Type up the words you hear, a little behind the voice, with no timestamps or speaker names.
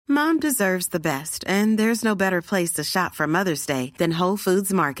Mom deserves the best, and there's no better place to shop for Mother's Day than Whole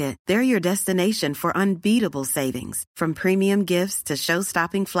Foods Market. They're your destination for unbeatable savings, from premium gifts to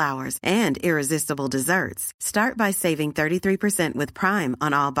show-stopping flowers and irresistible desserts. Start by saving 33% with Prime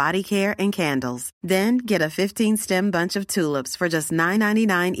on all body care and candles. Then get a 15-stem bunch of tulips for just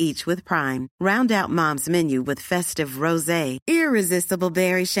 $9.99 each with Prime. Round out Mom's menu with festive rosé, irresistible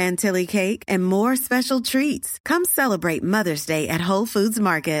berry chantilly cake, and more special treats. Come celebrate Mother's Day at Whole Foods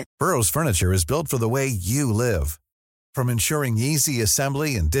Market. Burrow's furniture is built for the way you live. From ensuring easy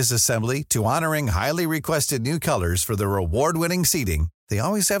assembly and disassembly to honoring highly requested new colors for their award-winning seating, they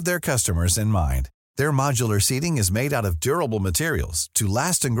always have their customers in mind. Their modular seating is made out of durable materials to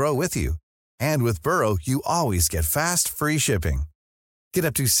last and grow with you. And with Burrow, you always get fast, free shipping. Get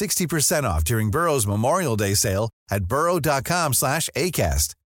up to 60% off during Burrow's Memorial Day sale at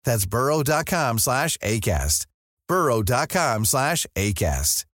burrow.com/ACAST. That's burrow.com/ACAST.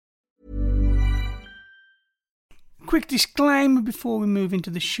 burrow.com/ACAST. Quick disclaimer before we move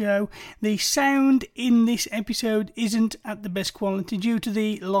into the show. The sound in this episode isn't at the best quality due to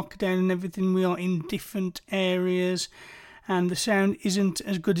the lockdown and everything. We are in different areas and the sound isn't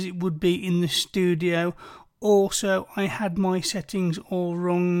as good as it would be in the studio. Also, I had my settings all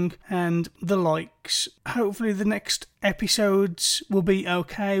wrong and the likes. Hopefully the next episodes will be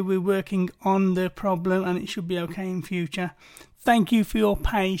okay. We're working on the problem and it should be okay in future. Thank you for your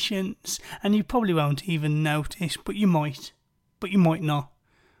patience, and you probably won't even notice, but you might. But you might not.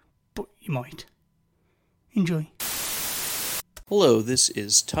 But you might. Enjoy. Hello, this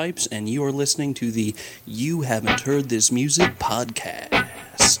is Ttypes, and you are listening to the You Haven't Heard This Music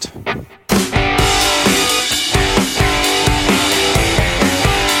podcast.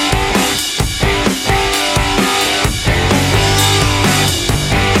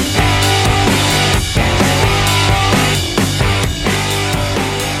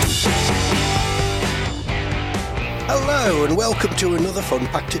 Hello and welcome to another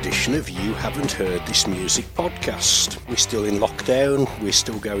fun-packed edition of You Haven't Heard This Music podcast. We're still in lockdown, we're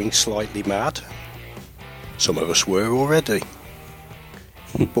still going slightly mad. Some of us were already.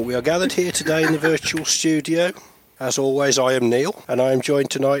 But we are gathered here today in the virtual studio. As always, I am Neil, and I am joined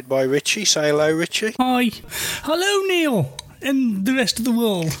tonight by Richie. Say hello, Richie. Hi. Hello, Neil, and the rest of the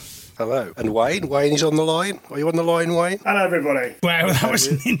world. Hello. And Wayne. Wayne is on the line. Are you on the line, Wayne? Hello, everybody. Wow, that was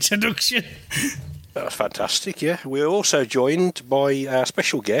an introduction. That was fantastic, yeah. We're also joined by our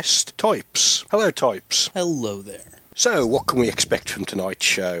special guest, Ttypes. Hello, Ttypes. Hello there. So, what can we expect from tonight's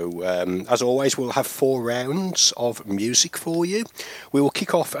show? As always, we'll have 4 rounds of music for you. We will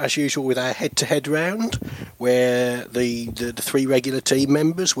kick off, as usual, with our head-to-head round, where the 3 regular team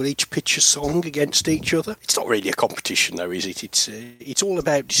members will each pitch a song against each other. It's not really a competition, though, is it? It's all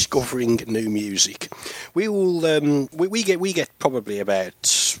about discovering new music. We will we get probably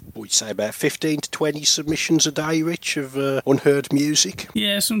about, we'd say, about 15 to 20 submissions a day, Rich, of unheard music.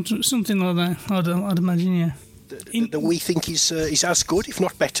 Yeah, something like that. I'd imagine, yeah. That we think is as good, if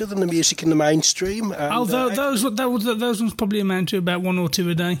not better, than the music in the mainstream. And, although those ones probably amount to about 1 or 2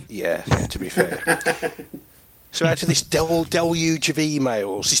 a day. Yeah, to be fair. So out of this deluge of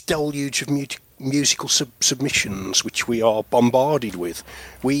emails, this deluge of musical submissions, which we are bombarded with,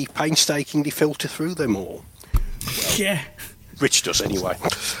 we painstakingly filter through them all. Well, yeah. Rich does anyway,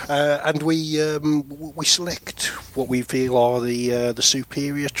 and we select what we feel are the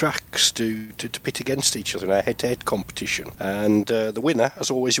superior tracks to pit against each other in our head-to-head competition. And the winner, as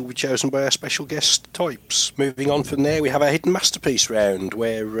always, will be chosen by our special guest, Ttypes. Moving on from there, we have our hidden masterpiece round,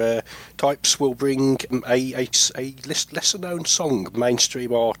 where Ttypes will bring a lesser-known song,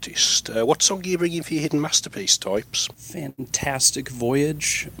 mainstream artist. What song are you bringing for your hidden masterpiece, Ttypes? Fantastic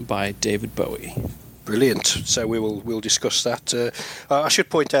Voyage by David Bowie. Brilliant. So we'll discuss that. I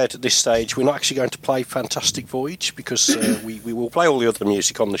should point out at this stage we're not actually going to play Fantastic Voyage because we will play all the other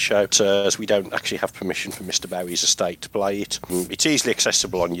music on the show as we don't actually have permission from Mr. Bowie's estate to play it. It's easily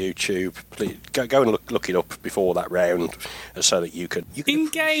accessible on YouTube. Please, go and look it up before that round so that you can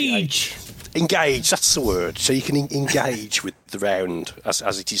engage. Engage, that's the word. So you can engage with the round as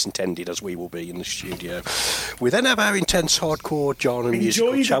it is intended, as we will be in the studio. We then have our intense hardcore genre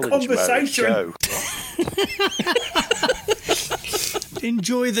musical challenge mode.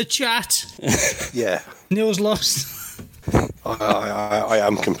 Enjoy the chat. Yeah. Neil's lost. I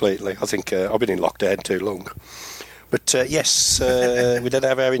am completely. I think I've been in lockdown too long. But yes, we then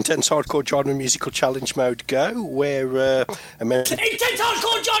have our intense hardcore genre musical challenge mode go, where intense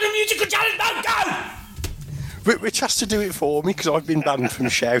hardcore genre musical challenge mode go. Rich has to do it for me because I've been banned from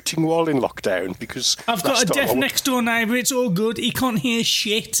shouting while in lockdown because I've got a deaf next door neighbour. It's all good. He can't hear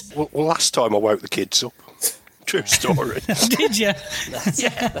shit. Well, last time I woke the kids up. true story. Did you?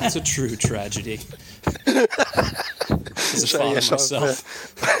 That's a true tragedy. As a father myself.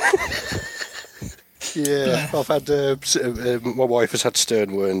 I've had my wife has had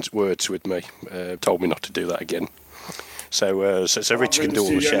stern words with me. Told me not to do that again. So Rich can do all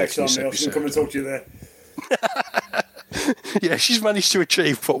the shouting this episode. Come and talk to you there. Yeah, she's managed to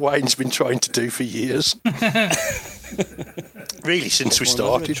achieve what Wayne's been trying to do for years. Really, since we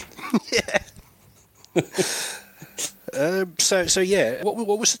started.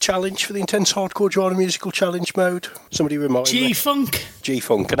 What was the challenge for the Intense Hardcore Genre Musical Challenge mode? Somebody remind me. G-Funk.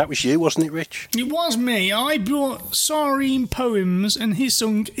 G-Funk, and that was you, wasn't it, Rich? It was me. I brought Sorry Poems and his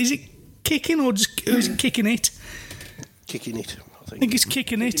song. Is it Kicking or is it Kicking It? Kicking It, I think it's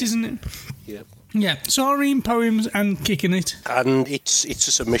Kicking It, isn't it? Yeah. Yeah, Sorry Poems and Kicking It. And it's a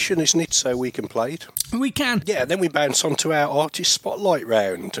submission, isn't it? So we can play it. We can. Yeah, then we bounce on to our artist spotlight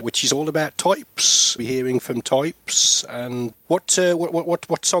round, which is all about Ttypes. We're hearing from Ttypes. And what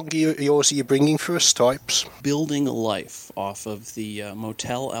song of yours are you bringing for us, Ttypes? Building a Life off of the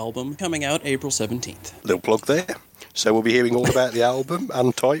Motel album coming out April 17th. Little plug there. So we'll be hearing all about the album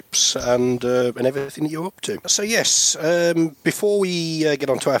and Ttypes and everything that you're up to. So yes, before we get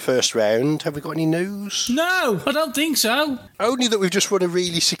on to our first round, have we got any news? No, I don't think so. Only that we've just run a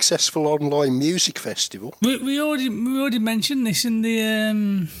really successful online music festival. We already mentioned this in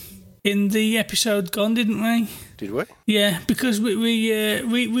the episode gone, didn't we? Did we? Yeah, because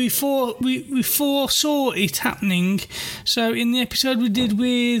we foresaw it happening. So in the episode we did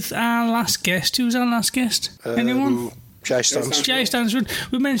with our last guest, who was our last guest? Anyone? Jay Stansford. Jay Stansford.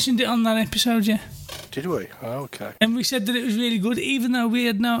 We mentioned it on that episode, yeah. Did we? Oh, okay. And we said that it was really good, even though we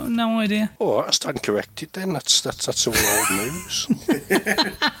had no idea. Oh, I stand corrected then. That's all old news.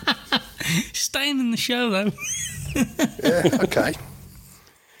 Staying in the show though. Yeah. Okay.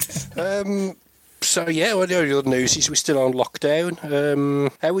 So yeah, well, the only other news is we're still on lockdown.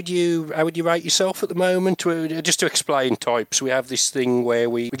 How would you rate yourself at the moment? Just to explain Ttypes, we have this thing where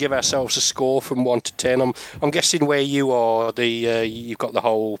we give ourselves a score from 1 to 10. I'm guessing where you are, you've got the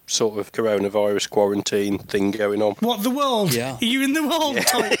whole sort of coronavirus quarantine thing going on. What, the world? Yeah. Are you in the world,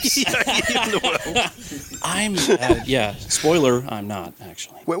 Ttypes? Yeah, in the world. I'm spoiler, I'm not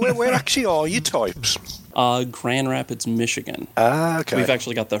actually. Where actually are you, Ttypes? Grand Rapids, Michigan. Okay. We've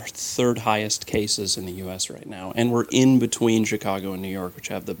actually got the third highest cases in the U.S. right now, and we're in between Chicago and New York, which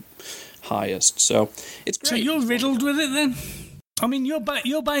have the highest. So it's great. So you're riddled with it then? I mean, you're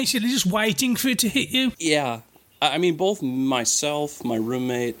basically just waiting for it to hit you? Yeah. I mean, both myself, my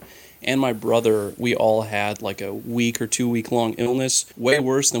roommate, and my brother, we all had like a week or 2 week long illness, way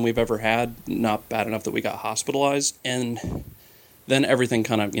worse than we've ever had, not bad enough that we got hospitalized, and then everything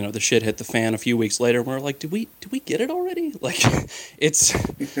kind of, the shit hit the fan a few weeks later, and we're like, did we get it already? Like, it's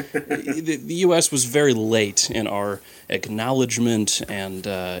the U.S. was very late in our acknowledgement and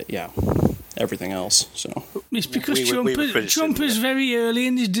everything else. So it's because Trump is very early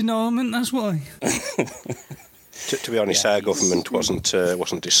in his denouement. That's why. To be honest, our government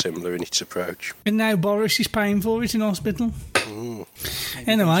wasn't dissimilar in its approach. And now Boris is paying for it in hospital.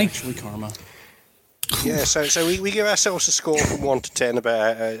 Anyway, it's actually karma. Yeah, so we give ourselves a score from 1 to 10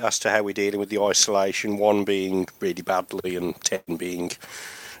 about as to how we're dealing with the isolation, 1 being really badly and 10 being...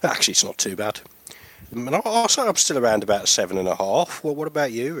 Actually, it's not too bad. And also, I'm still around about 7.5. Well, what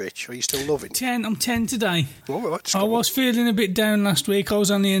about you, Rich? Are you still loving it? 10. I'm 10 today. All right. I was feeling a bit down last week. I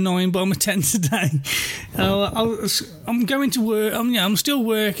was only a 9, but I'm a 10 today. I'm going to work. I'm still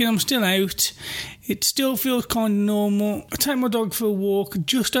working. I'm still out. It still feels kind of normal. I take my dog for a walk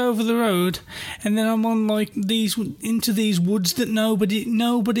just over the road, and then I'm on into these woods that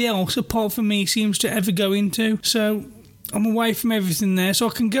nobody else apart from me seems to ever go into. So I'm away from everything there, so I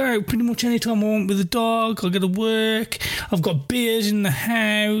can go out pretty much any time I want with the dog. I go to work. I've got beers in the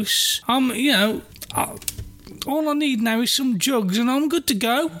house. All I need now is some jugs, and I'm good to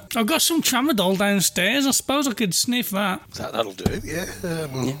go. I've got some tramadol downstairs. I suppose I could sniff that. That'll do. Yeah.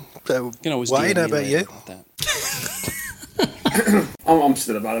 You can always Wayne, how about you? I'm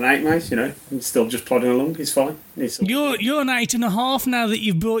still about an 8, mate. I'm still just plodding along. It's fine. You're an 8.5 now that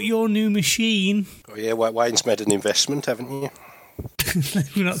you've brought your new machine. Oh yeah, Wayne's made an investment, haven't you?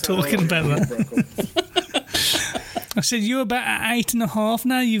 We're not talking about that. I said you're about at 8.5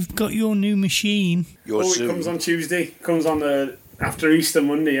 now. You've got your new machine. It comes on Tuesday. Comes on after Easter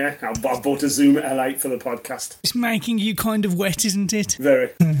Monday. Yeah, I bought a Zoom at L8 for the podcast. It's making you kind of wet, isn't it?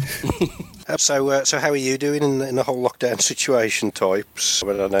 Very. So how are you doing in the whole lockdown situation, Ttypes?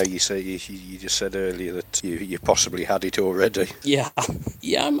 I know you just said earlier that you possibly had it already. Yeah.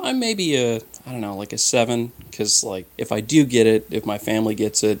 I'm maybe like a 7, because like if I do get it, if my family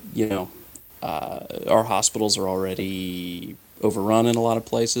gets it, our hospitals are already overrun in a lot of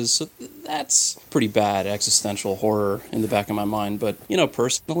places, so that's pretty bad existential horror in the back of my mind. But,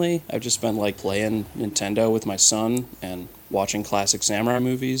 personally, I've just been, playing Nintendo with my son and watching classic samurai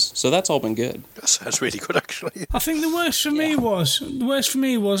movies, so that's all been good. That sounds really good, actually. I think the worst for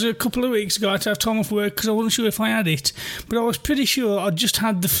me was a couple of weeks ago. I had to have time off work because I wasn't sure if I had it, but I was pretty sure I just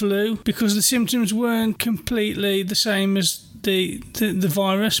had the flu because the symptoms weren't completely the same as the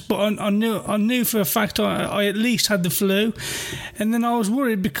virus, but I knew for a fact I at least had the flu. And then I was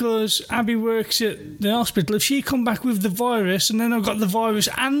worried because Abby works at the hospital. If she come back with the virus and then I got the virus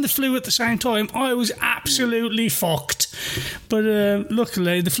and the flu at the same time, I was absolutely fucked. But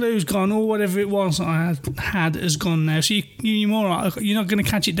luckily the flu's gone, or whatever it was I had has gone now, so you're all right. You're not going to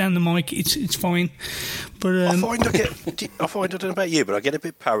catch it down the mic. It's fine. But I find I don't know about you, but I get a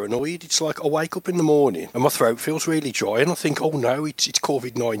bit paranoid. It's like I wake up in the morning and my throat feels really dry, and I think, oh no, it's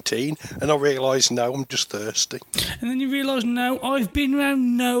COVID-19, and I realise no, I'm just thirsty. And then you realise, no, I've been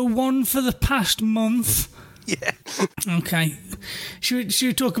around no one for the past month. Yeah. Okay. Should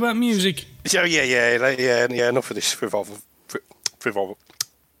we talk about music? Oh yeah. Enough of this frivolity.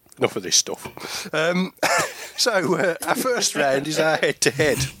 Enough of this stuff. So our first round is our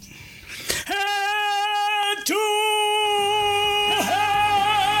head-to-head.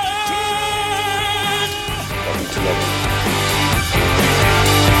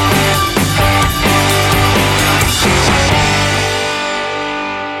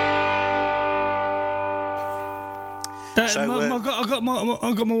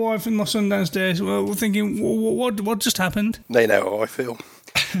 I got my wife and my son downstairs. We're thinking, what just happened? They know how I feel.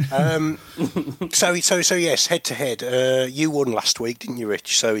 So yes, head to head. You won last week, didn't you,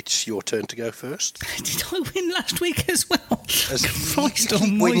 Rich? So it's your turn to go first. Did I win last week as well? Christ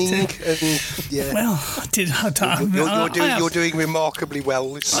almighty! Yeah. Well, I did. You're doing remarkably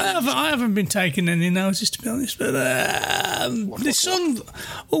well. I haven't been taking any notice, to be honest. But this song.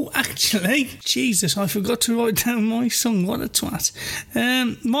 Oh, actually, Jesus, I forgot to write down my song. What a twat!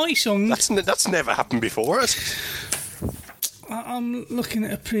 My song. That's never happened before, has it? I'm looking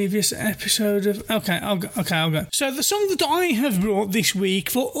at a previous episode of... Okay, I'll go. So the song that I have brought this week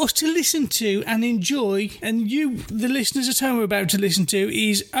for us to listen to and enjoy, and you, the listeners at home, are about to listen to,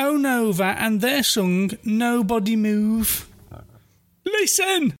 is Oh Nova and their song Nobody Move.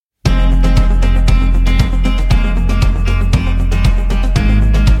 Listen!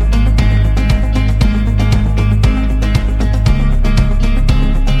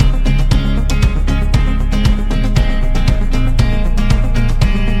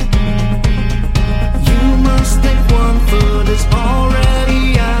 Is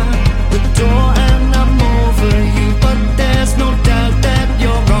already out the door and I'm over you, but there's no doubt that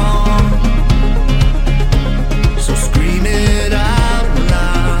you're wrong. So scream it out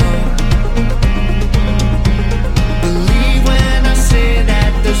loud. Believe when I say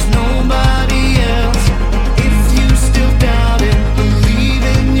that there's nobody else. If you still doubt it, believe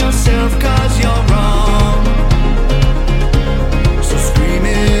in yourself, 'cause you're wrong. So scream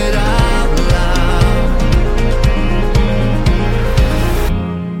it out.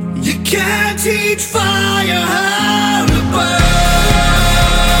 Can't teach fire how to burn.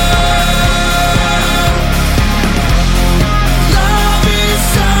 Love is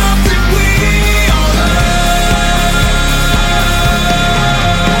something we all learn.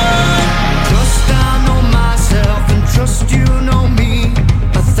 Trust I know myself and trust you know me.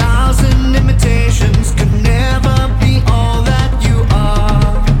 1,000 imitations could never be all that you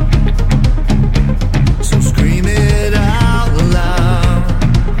are. So scream it out loud.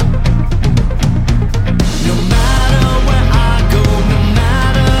 No matter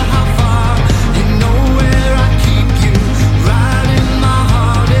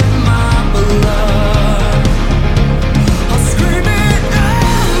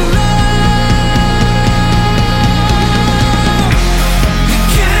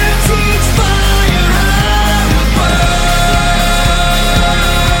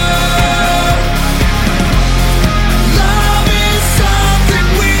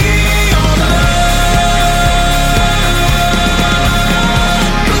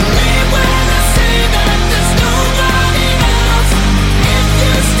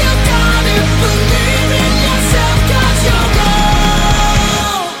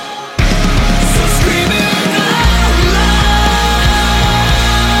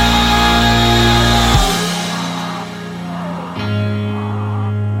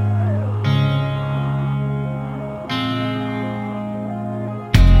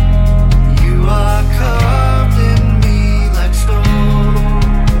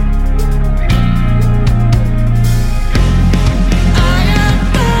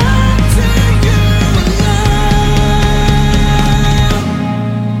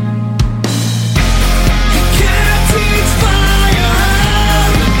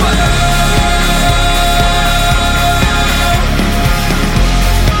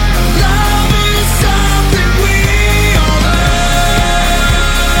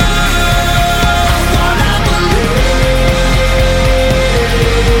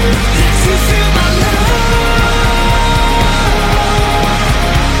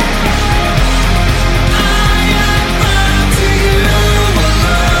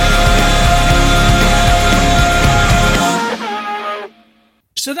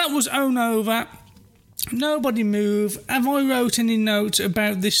that was Oh Nova. Nobody Move. Have I wrote any notes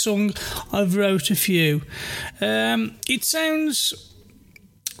about this song? I've wrote a few. It sounds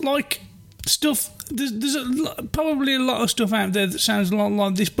like stuff. There's probably a lot of stuff out there that sounds a lot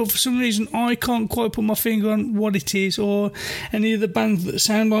like this, but for some reason I can't quite put my finger on what it is or any of the bands that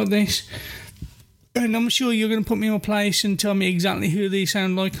sound like this. And I'm sure you're going to put me in a place and tell me exactly who these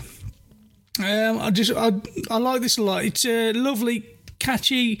sound like. I like this a lot. It's a lovely,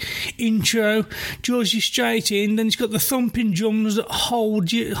 catchy intro, draws you straight in. Then it's got the thumping drums that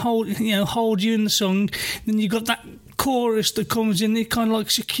hold you in the song. Then you've got that chorus that comes in. It kind of like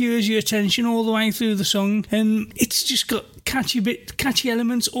secures your attention all the way through the song, and it's just got catchy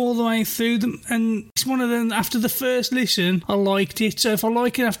elements all the way through them. And it's one of them. After the first listen, I liked it. So if I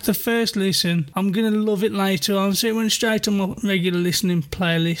like it after the first listen, I'm gonna love it later on. So it went straight on my regular listening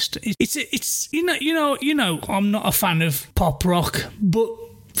playlist. It's you know I'm not a fan of pop rock, but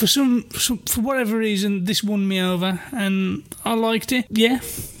for whatever reason, this won me over, and I liked it. Yeah.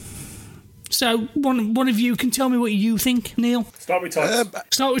 So one of you can tell me what you think, Neil. Start with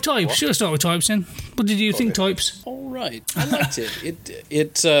Ttypes. Start with Ttypes. Should I start with Ttypes then? What did you think, Ttypes? All right, I liked it.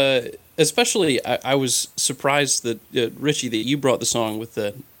 It especially I was surprised that Richie, that you brought the song with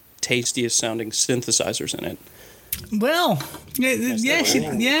the tastiest sounding synthesizers in it. Well, yes,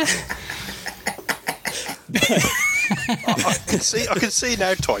 yeah. I can see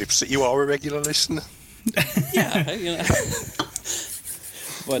now, Ttypes, that you are a regular listener. Yeah, you know.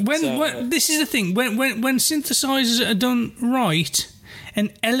 But, when this is the thing, when synthesizers are done right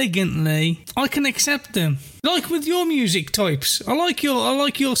and elegantly, I can accept them. Like with your music, Ttypes. I like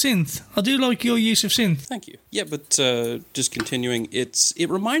your synth. I do like your use of synth. Thank you. Yeah, but just continuing, it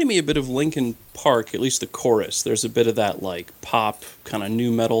reminded me a bit of Linkin Park, at least the chorus. There's a bit of that like pop kind of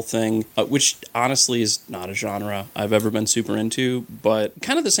nu metal thing, which honestly is not a genre I've ever been super into, but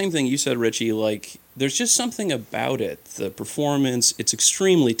kind of the same thing you said, Richie. Like, there's just something about it. The performance, it's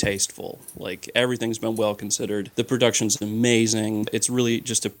extremely tasteful. Like, everything's been well considered. The production's amazing. It's really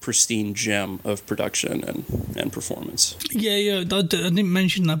just a pristine gem of production and performance. Yeah, I didn't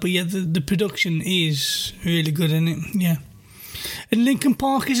mention that, but yeah, the production is really good in it, yeah. And Linkin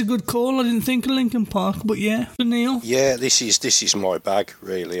Park is a good call. I didn't think of Linkin Park, but yeah. Neil? Yeah, this is my bag,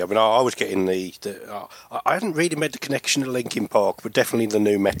 really. I mean, I was getting I hadn't really made the connection to Linkin Park, but definitely the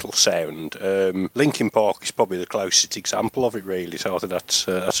nu metal sound. Linkin Park is probably the closest example of it, really. So I think that's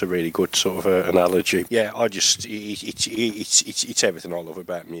a really good sort of analogy. Yeah, it's everything I love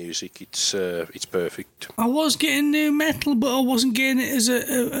about music. It's perfect. I was getting nu metal, but I wasn't getting it as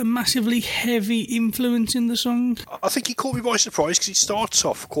a massively heavy influence in the song. I think it caught me by surprise because it starts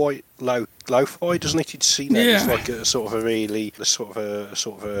off quite lo-fi, doesn't it? It's it's like a sort of a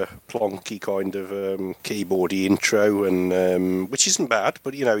plonky kind of keyboardy intro, and which isn't bad,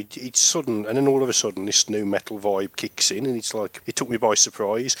 but you know it's sudden, and then all of a sudden this nu metal vibe kicks in, and it's like it took me by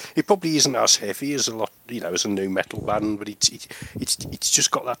surprise. It probably isn't as heavy as as a nu metal band, but it's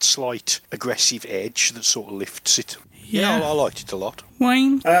just got that slight aggressive edge that sort of lifts it. Yeah, I liked it a lot.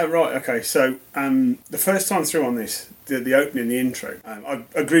 Wayne? Right, okay, so the first time through on this, the opening, the intro, I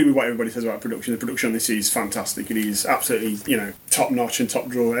agree with what everybody says about production. The production on this is fantastic. It is absolutely, top notch and top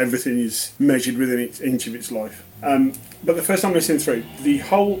drawer. Everything is measured within each inch of its life. But the first time listening through, the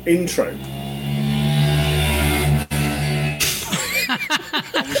whole intro...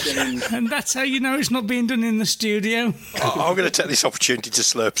 And that's how you know it's not being done in the studio. I'm going to take this opportunity to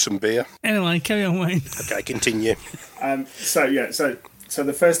slurp some beer. Anyway, carry on, Wayne. Okay, continue. So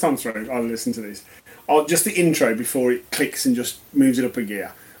the first time through, I listened to this. Just the intro before it clicks and just moves it up a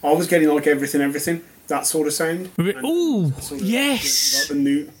gear. I was getting like everything, that sort of sound. Oh, yes.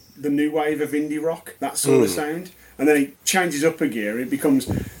 Like the new wave of indie rock, that sort of sound. And then it changes up a gear. It becomes.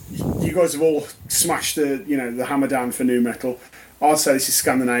 You guys have all smashed the hammer down for nu metal. I'd say this is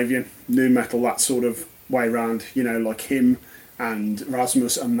Scandinavian nu metal, that sort of way round. Like him and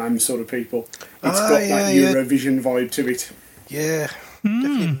Rasmus and them sort of people. It's got that Eurovision vibe to it. Yeah,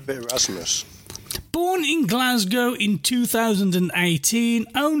 definitely a bit of Rasmus. Born in Glasgow in 2018,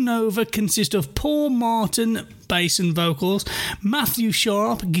 O Nova consists of Paul Martin, bass and vocals, Matthew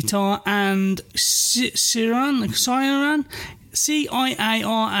Sharp, guitar, and Ciaran,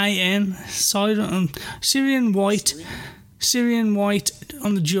 C-I-A-R-A-N, Syrian White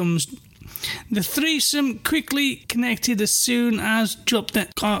on the drums. The threesome quickly connected as soon as dropped their...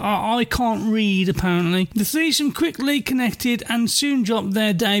 I can't read, apparently. The threesome quickly connected and soon dropped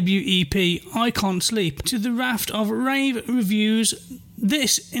their debut EP, I Can't Sleep, to the raft of rave reviews.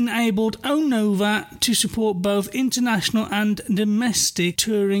 This enabled O Nova to support both international and domestic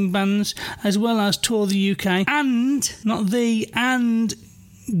touring bands, as well as tour the UK and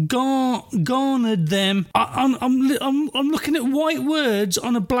garnered them. I'm looking at white words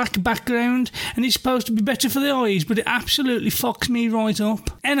on a black background, and it's supposed to be better for the eyes, but it absolutely fucks me right up.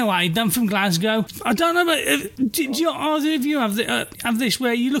 Anyway, them from Glasgow. I don't know about. Did you either of you have this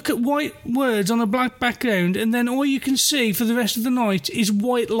where you look at white words on a black background, and then all you can see for the rest of the night is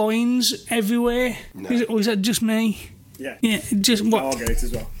white lines everywhere? No. Or is that just me? Yeah. Yeah. Just what? I'll get it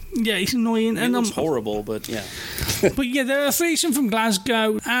as well. Yeah, it's annoying. It looks horrible, but yeah. But yeah, they're a threesome from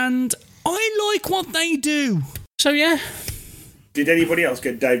Glasgow, and I like what they do. So yeah. Did anybody else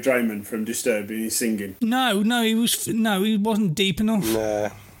get Dave Drayman from Disturbed in his singing? No, he wasn't deep enough. No,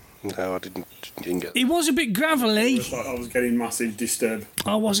 I didn't get. He was a bit gravelly. I was getting massive Disturbed.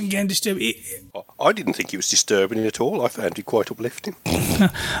 I wasn't getting Disturbed. I didn't think he was disturbing at all. I found it quite uplifting.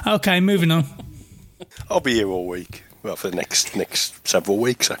 Okay, moving on. I'll be here all week. Well, for the next several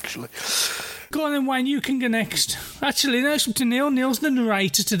weeks, actually. Go on then, Wayne, you can go next. Actually, no, it's up to Neil. Neil's the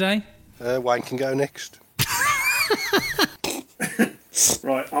narrator today. Wayne can go next.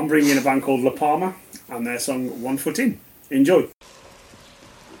 Right, I'm bringing in a band called La Palma and their song 1 Foot In. Enjoy.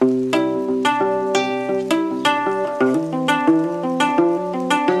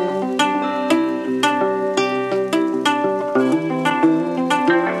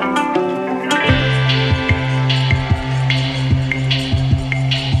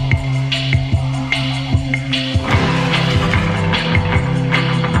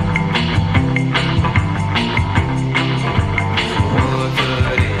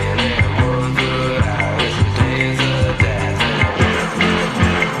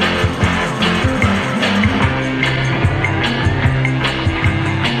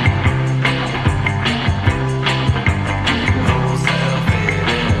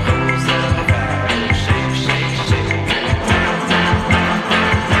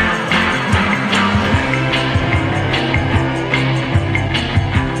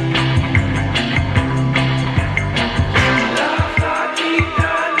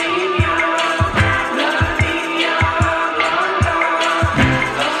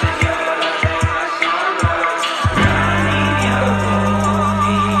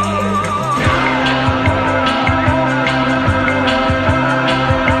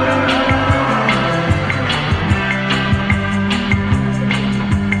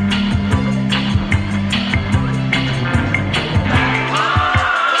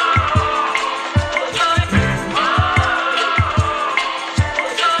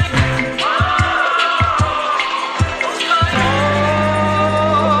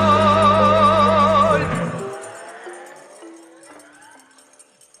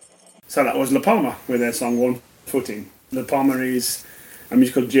 So that was La Palma with their song 1 Foot In. La Palma is a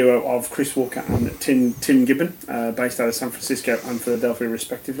musical duo of Chris Walker and Tim Gibbon, based out of San Francisco and Philadelphia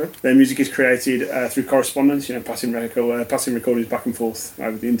respectively. Their music is created through correspondence, passing recordings back and forth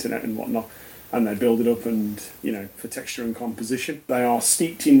over the internet and whatnot, and they build it up and, for texture and composition. They are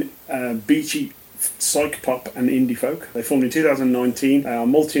steeped in beachy psych pop and indie folk. They formed in 2019. They are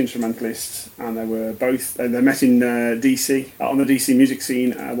multi-instrumentalists, and they met in DC, on the DC music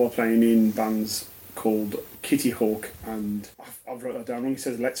scene, while playing in bands called Kitty Hawk, and I've wrote that down wrong. It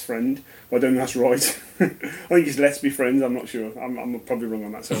says Let's Friend. Well, I don't think that's right. I think it's Let's Be Friends. I'm not sure. I'm probably wrong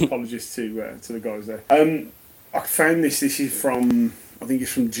on that, so apologies to the guys there. I found this is from, I think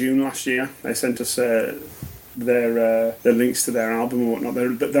it's from June last year. They sent us their links to their album and whatnot.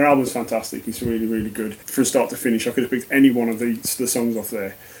 Their album's fantastic. It's really, really good from start to finish. I could have picked any one of the songs off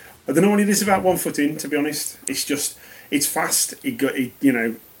there. I don't know what it is about 1 Foot In, to be honest. It's fast.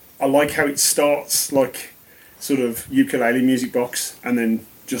 I like how it starts like sort of ukulele music box and then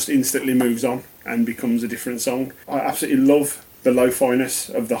just instantly moves on and becomes a different song. I absolutely love the lo-fi-ness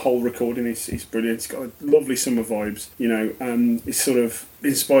of the whole recording. It's brilliant. It's got lovely summer vibes, it sort of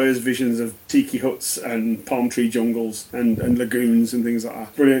inspires visions of tiki huts and palm tree jungles and lagoons and things like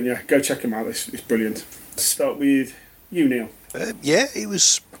that. Brilliant, yeah, go check them out. It's brilliant. Let's start with you, Neil. Yeah, it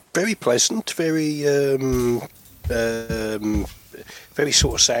was very pleasant, very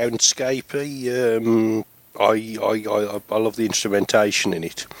sort of soundscapey. I love the instrumentation in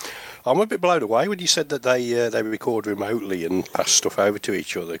it. I'm a bit blown away when you said that they record remotely and pass stuff over to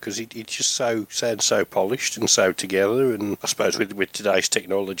each other, because it just sounds so polished and so together. And I suppose with today's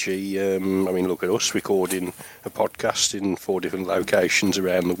technology, look at us recording a podcast in 4 different locations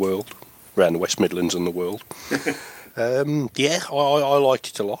around the world, around the West Midlands and the world. I liked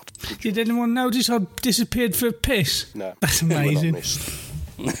it a lot. Did anyone notice I disappeared for a piss? No. That's amazing.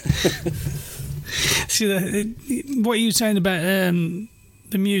 See, what you were saying about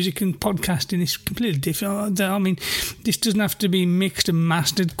the music and podcasting is completely different. I mean, this doesn't have to be mixed and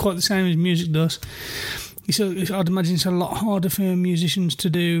mastered quite the same as music does. I'd imagine it's a lot harder for musicians to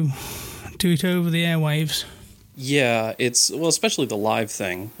do it over the airwaves. Yeah, especially the live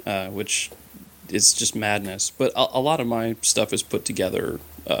thing, which is just madness. But a lot of my stuff is put together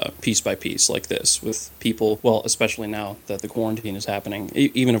piece by piece like this with people, well, especially now that the quarantine is happening.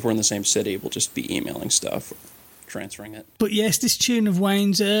 Even if we're in the same city, we'll just be emailing stuff, transferring it. But yes, this tune of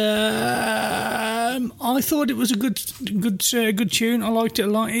Wayne's, I thought it was a good tune. I liked it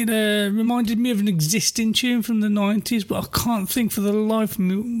a lot. It reminded me of an existing tune from the 90s, but I can't think for the life of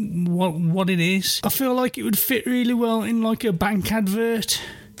me what it is. I feel like it would fit really well in like a bank advert,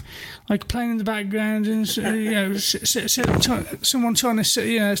 like playing in the background, and someone trying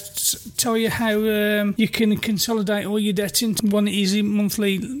to tell you how you can consolidate all your debts into one easy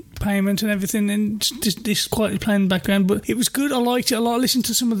monthly payment and everything, and this quietly playing in the background. But it was good. I liked it a lot. I listened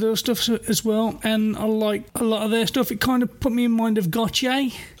to some of their stuff as well, and I like a lot of their stuff. It kind of put me in mind of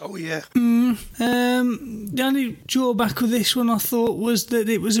Gotye. Oh yeah. The only drawback with this one I thought was that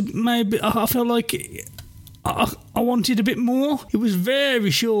it was maybe I felt like I wanted a bit more. It was very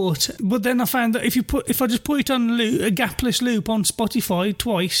short, but then I found that if I just put it on a gapless loop on Spotify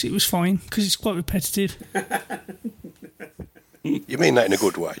twice, it was fine because it's quite repetitive. You mean that in a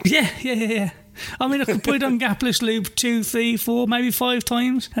good way? Yeah. I mean, I could put it on gapless loop 2, 3, 4, maybe 5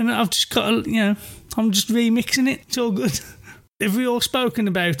 times, and I've just got I'm just remixing it. It's all good. Have we all spoken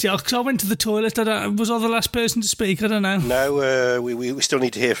about it? Because I went to the toilet. Was I the last person to speak? I don't know. No, we still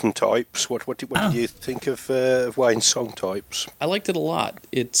need to hear from Ttypes. What did you think of Wayne's song Ttypes? I liked it a lot.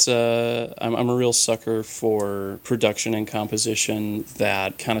 It's I'm a real sucker for production and composition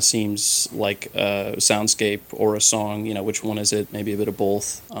that kind of seems like a soundscape or a song. Which one is it? Maybe a bit of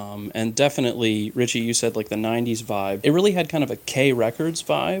both. And definitely, Richie, you said like the 90s vibe. It really had kind of a K Records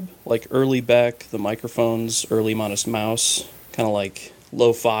vibe, like early Beck, the microphones, early Modest Mouse. Kind of like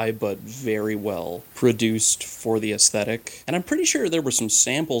lo-fi, but very well produced for the aesthetic. And I'm pretty sure there were some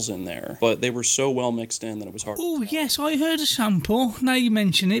samples in there, but they were so well mixed in that it was hard. Oh, yes, I heard a sample, now you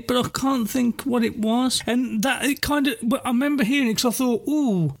mention it, but I can't think what it was. And that it kind of, but I remember hearing it because I thought,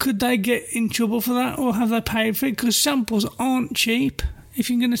 could they get in trouble for that, or have they paid for it? Because samples aren't cheap if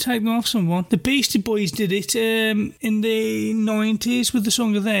you're going to take them off someone. The Beastie Boys did it in the 90s with the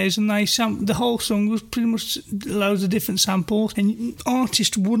song of theirs, and the whole song was pretty much loads of different samples, and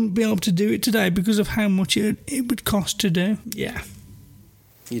artists wouldn't be able to do it today because of how much it would cost to do. Yeah.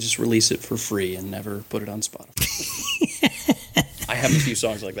 You just release it for free and never put it on Spotify. I have a few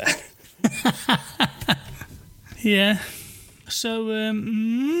songs like that. Yeah. So,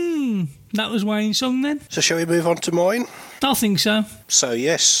 that was Wayne's song then. So shall we move on to mine? I think so. So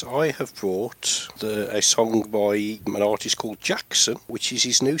yes, I have brought a song by an artist called Jackson, which is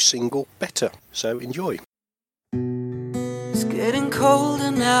his new single, Better. So enjoy. It's getting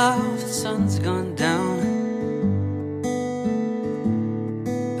colder now, the sun's gone down.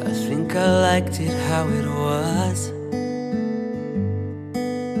 I think I liked it how it was.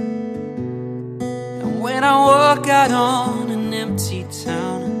 And when I walk out on an empty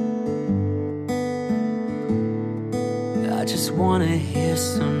town, I just wanna hear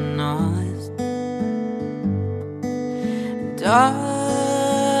some noise. Darkened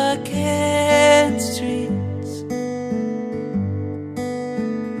streets,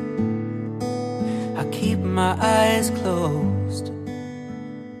 I keep my eyes closed,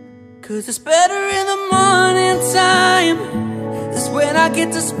 'cause it's better in the morning time. That's when I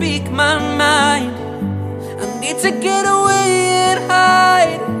get to speak my mind. I need to get away and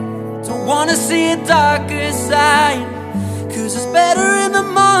hide. Don't wanna see a darker side. 'Cause it's better in the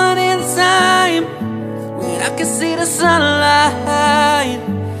morning time, when I can see the sunlight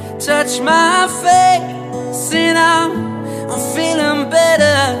touch my face, and I'm feeling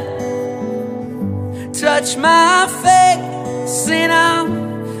better. Touch my face, and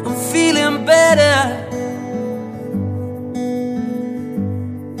I'm feeling better.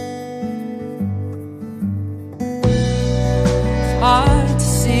 It's hard to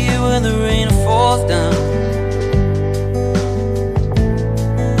see when the rain falls down,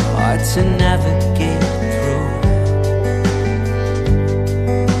 to navigate through,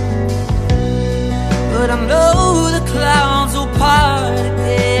 but I know the clouds will part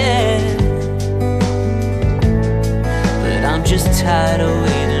again. But I'm just tired of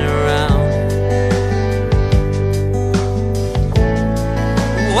waiting around.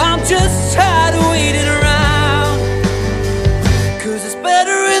 Oh, I'm just tired of waiting around. 'Cause it's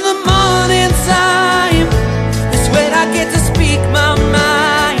better in the morning time. It's when I get to speak my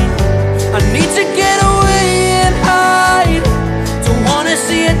mind. I need to get away and hide. Don't wanna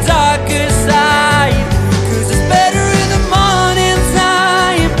see a darker side. 'Cause it's better in the morning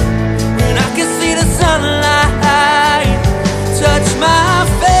time, when I can see the sunlight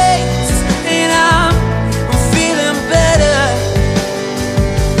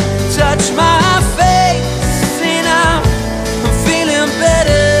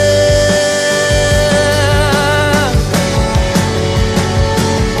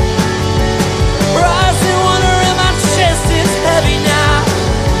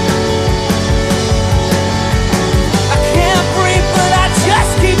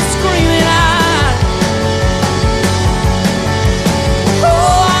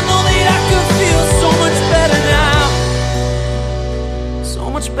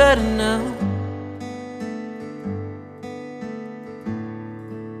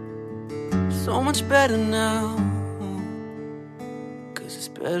so much better now. 'Cause it's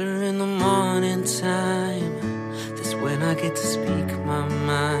better in the morning time. That's when I get to speak my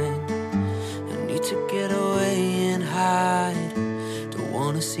mind. I need to get away and hide. Don't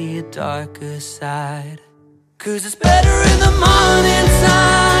wanna see a darker side. 'Cause it's better in the morning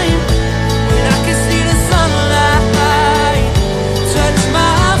time, when I can see the sunlight touch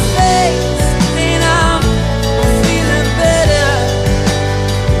my face, and I'm feeling better.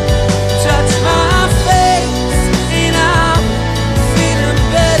 Touch my face, and I'm feeling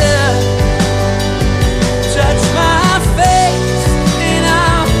better. Touch my face, and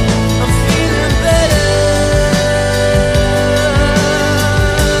I'm feeling better.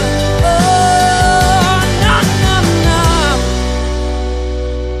 Oh, no, no, no.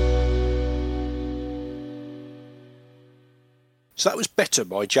 So that was Better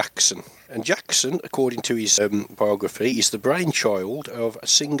by Jackson. And Jackson, according to his biography, is the brainchild of a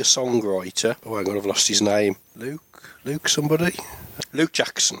singer-songwriter. Oh, hang on, I've lost his name. Luke somebody? Luke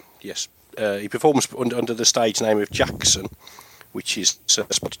Jackson, yes. He performs under the stage name of Jackson, which is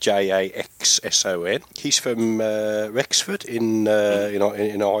spelled Jackson. He's from Rexford in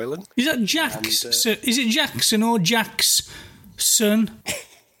Ireland. Is that Jack's? Is it Jackson or Jack's son?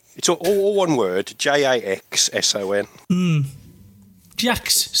 It's all one word, Jackson.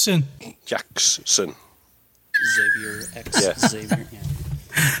 Jackson. Jackson. Xavier X. Yeah. Xavier.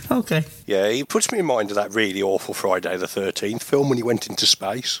 Yeah. Okay. Yeah, he puts me in mind of that really awful Friday the 13th film when he went into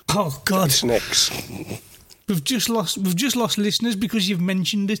space. Oh God. It's next. We've just lost listeners because you've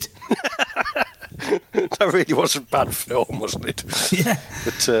mentioned it. That really was a bad film, wasn't it? Yeah.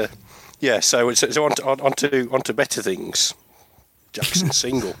 But yeah, so on to better things. Jackson's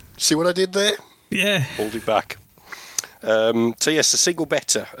single. See what I did there? Yeah. Hold it back. So yes, the single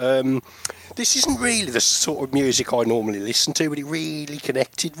Better. This isn't really the sort of music I normally listen to, but it really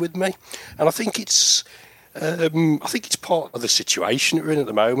connected with me, and I think it's part of the situation we're in at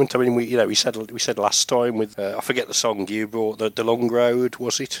the moment. I mean, we said last time with I forget the song you brought, the Long Road,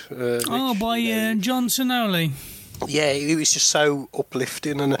 was it? By John Sonoli. Yeah, it was just so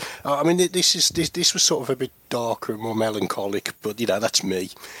uplifting, and I mean, this was sort of a bit darker and more melancholic, but that's me.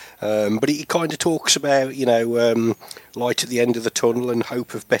 But it kind of talks about light at the end of the tunnel and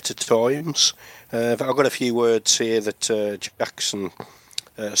hope of better times. I've got a few words here that Jackson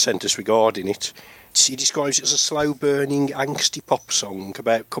sent us regarding it. He describes it as a slow-burning, angsty pop song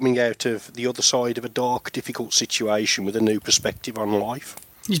about coming out of the other side of a dark, difficult situation with a new perspective on life.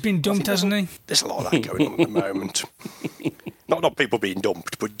 He's been dumped, hasn't he? There's a lot of that going on at the moment. Not people being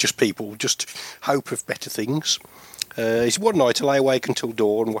dumped, but just people, just hope of better things. It's one night I lay awake until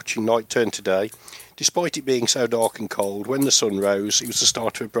dawn, watching night turn to day. Despite it being so dark and cold, when the sun rose, it was the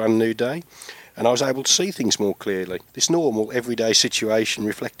start of a brand new day, and I was able to see things more clearly. This normal, everyday situation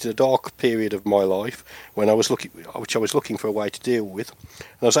reflected a dark period of my life which I was looking for a way to deal with.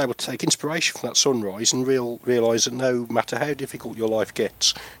 And I was able to take inspiration from that sunrise and realise that no matter how difficult your life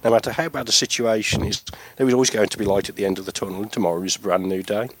gets, no matter how bad a situation is, there is always going to be light at the end of the tunnel, and tomorrow is a brand new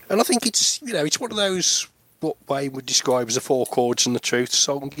day. And I think it's one of those, what Wayne would describe as a four chords and the truth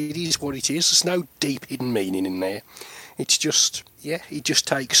song. It is what it is. There's no deep hidden meaning in there. It's just, he just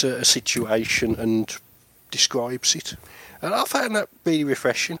takes a situation and describes it. And I found that really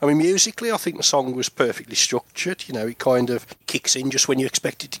refreshing. I mean, musically, I think the song was perfectly structured. It kind of kicks in just when you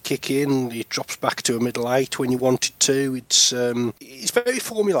expect it to kick in. It drops back to a middle eight when you want it to. It's very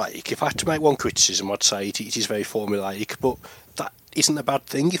formulaic. If I had to make one criticism, I'd say it is very formulaic, but that isn't a bad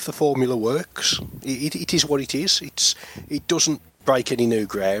thing if the formula works. It is what it is. It doesn't break any new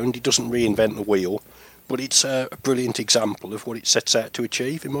ground. It doesn't reinvent the wheel. But it's a brilliant example of what it sets out to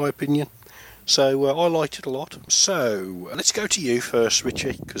achieve, in my opinion. So I liked it a lot. So let's go to you first,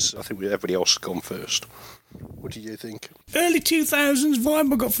 Richie, because I think everybody else has gone first. What do you think? Early 2000s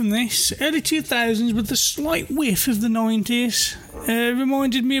vibe I got from this. Early 2000s with a slight whiff of the 90s.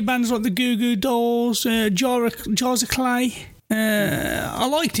 Reminded me of bands like the Goo Goo Dolls, Jars of Clay. I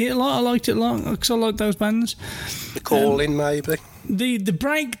liked it a lot. I liked it a lot because I like those bands. The Call-In, maybe? The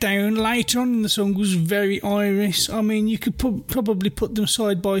breakdown later on in the song was very Irish. I mean, you could probably put them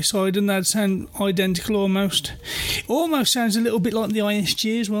side by side and they'd sound identical almost. Almost sounds a little bit like the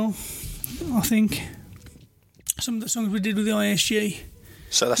ISG as well, I think. Some of the songs we did with the ISG.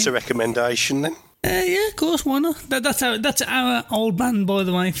 So that's a recommendation then? Yeah, of course, why not? That's our old band, by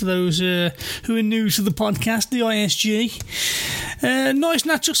the way, for those who are new to the podcast, the ISG. Nice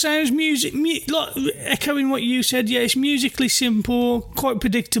natural sounds, music, like echoing what you said. Yeah, it's musically simple, quite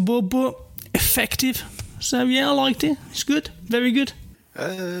predictable, but effective. So yeah, I liked it. It's good, very good.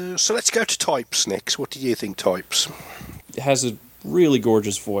 So let's go to Ttypes next. What do you think, Ttypes? It has a really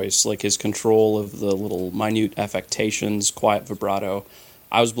gorgeous voice, like his control of the little minute affectations, quiet vibrato.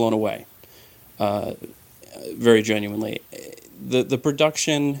 I was blown away, very genuinely. The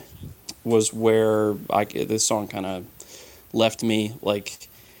production was where this song kind of left me. Like,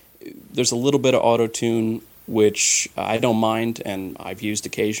 there's a little bit of auto-tune, which I don't mind, and I've used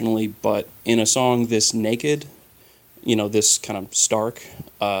occasionally, but in a song this naked, this kind of stark,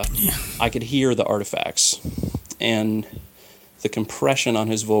 I could hear the artifacts, and the compression on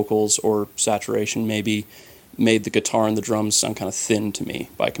his vocals, or saturation maybe, made the guitar and the drums sound kind of thin to me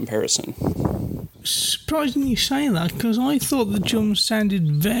by comparison. Surprising you say that, because I thought the drums sounded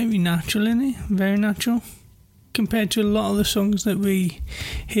very natural in it, very natural, compared to a lot of the songs that we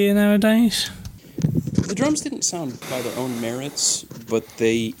hear nowadays. The drums didn't sound by their own merits, but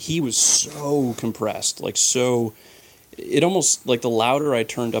he was so compressed, it almost, like, the louder I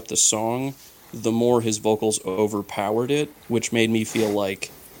turned up the song, the more his vocals overpowered it, which made me feel like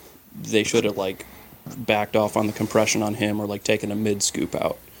they should have, like, backed off on the compression on him, or, like, taken a mid-scoop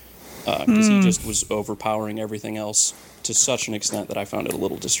out, because he just was overpowering everything else to such an extent that I found it a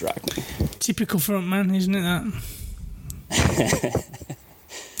little distracting. Typical frontman, isn't it, that?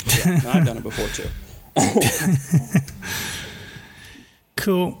 Yeah, I've done it before, too.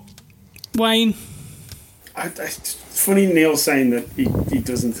 Cool. Wayne? It's funny Neil saying that he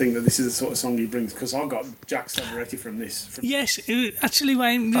doesn't think that this is the sort of song he brings, because I got Jack Savaretti from this. Yes, actually,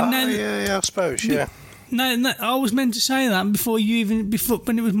 Wayne. Yeah, I suppose, yeah. No, I was meant to say that before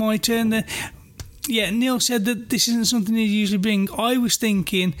when it was my turn. Neil said that this isn't something he'd usually bring. I was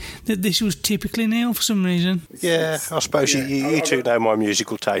thinking that this was typically Neil for some reason. Yeah, I suppose you two know my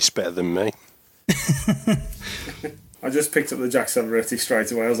musical taste better than me. I just picked up the Jack Savaretti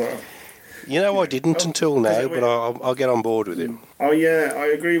straight away. I was like... I didn't until now, but I'll get on board with him. Oh yeah, I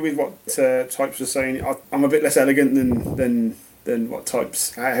agree with what Ttypes was saying. I'm a bit less elegant than what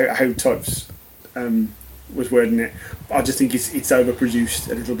Ttypes, how Ttypes was wording it. I just think it's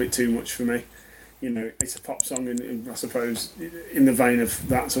overproduced a little bit too much for me. It's a pop song, and I suppose in the vein of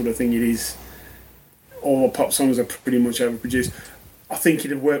that sort of thing, it is. All pop songs are pretty much overproduced. I think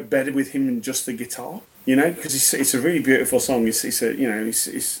it'd work better with him than just the guitar. Because it's a really beautiful song.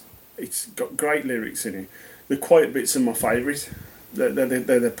 It's got great lyrics in it. The quiet bits are my favourite.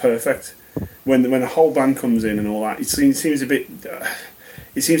 They're perfect. When the whole band comes in and all that, it seems a bit.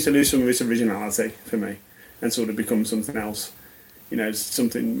 It seems to lose some of its originality for me, and sort of become something else.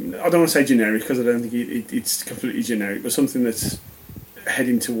 Something. I don't want to say generic, because I don't think it's completely generic, but something that's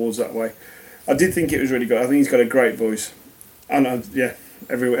heading towards that way. I did think it was really good. I think he's got a great voice, and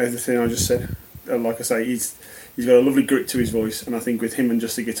everything I just said. Like I say, he's got a lovely grit to his voice, and I think with him and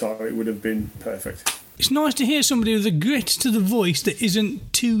just the guitar, it would have been perfect. It's nice to hear somebody with a grit to the voice that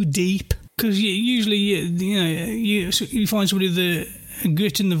isn't too deep, because usually you find somebody with a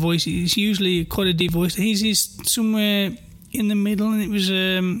grit in the voice. It's usually quite a deep voice. He's somewhere in the middle, and it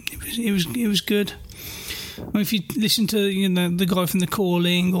was good. If you listen to the guy from The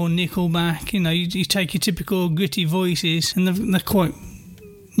Calling or Nickelback, you take your typical gritty voices, and they're quite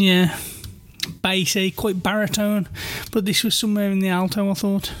bassy, quite baritone, but this was somewhere in the alto, I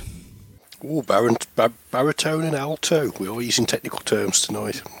thought. Oh, baritone and alto. We're all using technical terms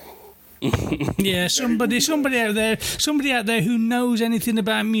tonight. Yeah, somebody out there who knows anything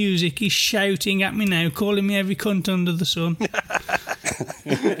about music is shouting at me now, calling me every cunt under the sun.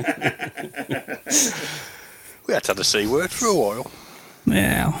 We had to have the C word for a while.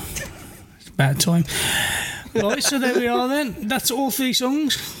 Yeah, it's about time. Right, so there we are then. That's all 3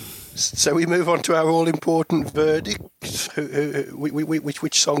 songs. So we move on to our all-important verdict.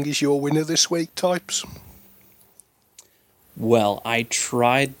 Which song is your winner this week, Ttypes? Well, I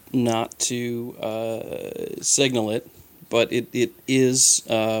tried not to signal it, but it is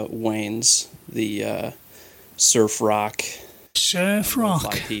Wayne's, the surf rock. Surf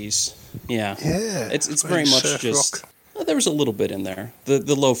rock piece. Yeah. It's very much just... rock. There was a little bit in there.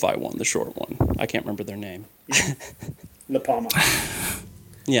 The lo-fi one, the short one. I can't remember their name. La Palma.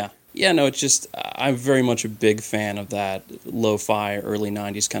 Yeah. Yeah, no, it's just, I'm very much a big fan of that lo-fi, early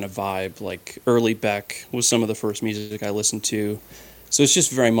 90s kind of vibe. Like, early Beck was some of the first music I listened to. So it's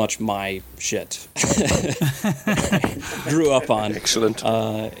just very much my shit. Grew up on. Excellent.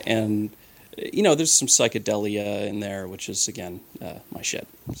 And, there's some psychedelia in there, which is, again, my shit.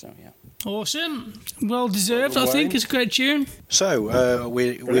 So, yeah. Awesome. Well deserved, I think. It's a great tune. So,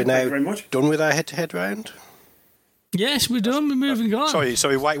 we're now done with our head-to-head round? Yes, we're done. We're moving on.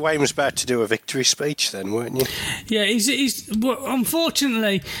 Sorry. Wayne was about to do a victory speech, then, weren't you? Yeah, well,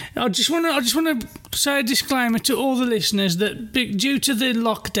 unfortunately, I just want to say a disclaimer to all the listeners that due to the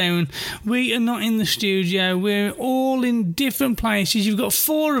lockdown, we are not in the studio. We're all in different places. You've got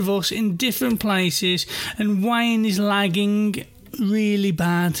 4 of us in different places, and Wayne is lagging really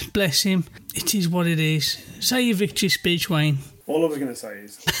bad. Bless him. It is what it is. Say your victory speech, Wayne. All I was going to say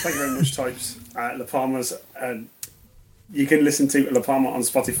is thank you very much, Ttypes. La Palma's. You can listen to La Palma on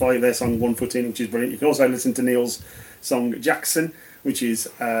Spotify, their song 1 Foot In, which is brilliant. You can also listen to Neil's song Jackson, which is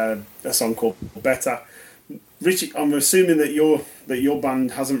a song called Better. Richie, I'm assuming that your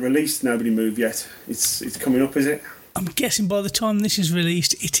band hasn't released Nobody Move yet. It's coming up, is it? I'm guessing by the time this is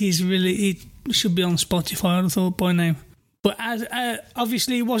released, it should be on Spotify, I'd have thought, by now. But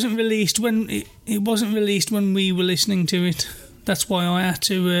obviously it wasn't released when we were listening to it. That's why I had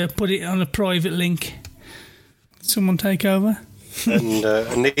to put it on a private link. Someone take over. And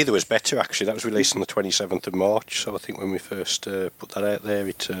neither was Better, actually. That was released on the 27th of March, so I think when we first put that out there,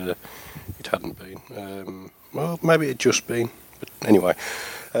 it hadn't been. Well, maybe it had just been, but anyway.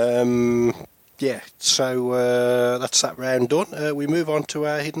 Yeah, so that's that round done. We move on to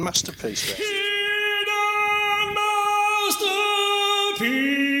our Hidden Masterpiece round. Hidden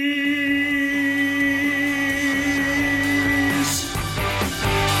Masterpiece!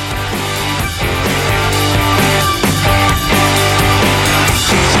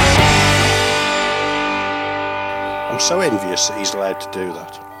 I'm so envious that he's allowed to do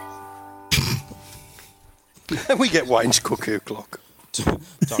that. And we get Wayne's cuckoo clock.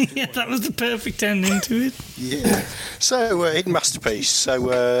 Yeah, that was the perfect ending to it. Yeah. So, Hidden Masterpiece.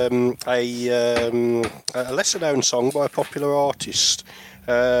 So, a lesser-known song by a popular artist.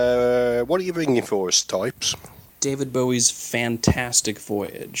 What are you bringing for us, Ttypes? David Bowie's Fantastic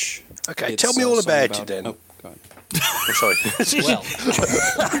Voyage. Okay, tell me all about it then. Oh, God. I'm sorry.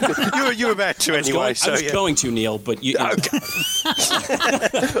 Well, you were about to anyway. I was going to, Neil, but you. Okay.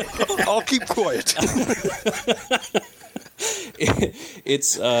 I'll keep quiet.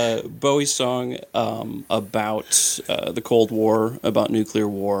 It's Bowie's song about the Cold War, about nuclear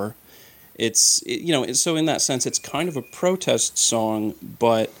war. So in that sense, it's kind of a protest song,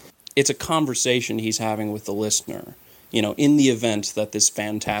 but it's a conversation he's having with the listener. In the event that this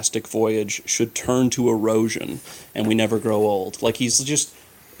fantastic voyage should turn to erosion and we never grow old. Like, he's just,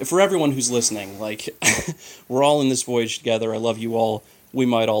 for everyone who's listening, like, we're all in this voyage together. I love you all. We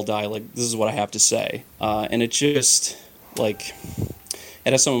might all die. Like, this is what I have to say. And it just, like,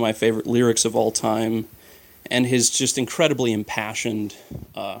 it has some of my favorite lyrics of all time, and his just incredibly impassioned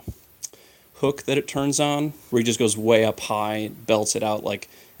hook that it turns on, where he just goes way up high, belts it out like,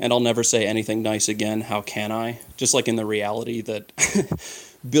 and I'll never say anything nice again, how can I? Just like in the reality that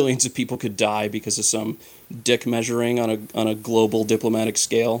billions of people could die because of some dick measuring on a global diplomatic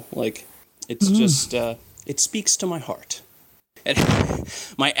scale. Like, it's just, it speaks to my heart. And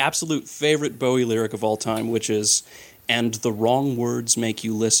my absolute favorite Bowie lyric of all time, which is, and the wrong words make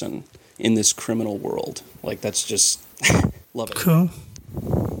you listen in this criminal world. Like, that's just, love it. Cool.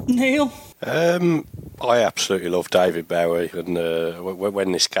 Neil? I absolutely love David Bowie, and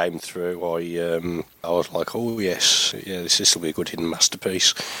when this came through, I was like, oh yes, yeah, this will be a good hidden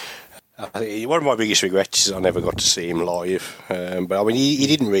masterpiece. I think one of my biggest regrets is I never got to see him live, but I mean he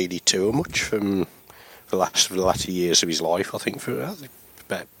didn't really tour much for the latter years of his life. I think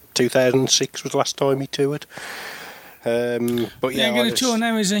about 2006 was the last time he toured. But yeah, he's going to tour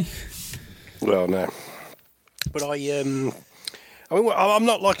now, is he? Well, no, but I'm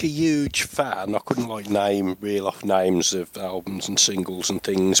not like a huge fan. I couldn't reel off names of albums and singles and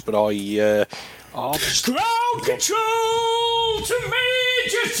things, but I just ground control to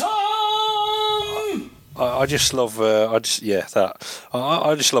Major Tom. I just love that.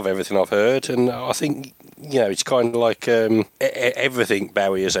 I just love everything I've heard, and I think it's kind of like everything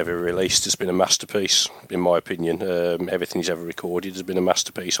Bowie has ever released has been a masterpiece, in my opinion. Everything he's ever recorded has been a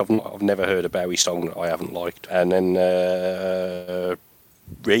masterpiece. I've never heard a Bowie song that I haven't liked, and then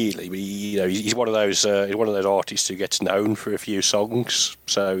really, he's one of those artists who gets known for a few songs.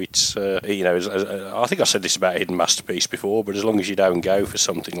 So it's I think I said this about Hidden Masterpiece before, but as long as you don't go for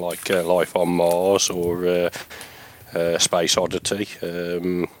something like Life on Mars or Space Oddity.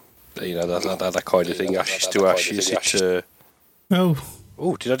 That kind of thing, Ashes to Ashes. Oh,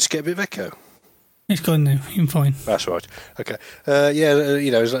 did I just get a bit of echo? It's gone now. You're fine. That's right. Okay.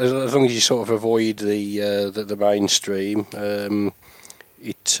 As long as you sort of avoid the mainstream,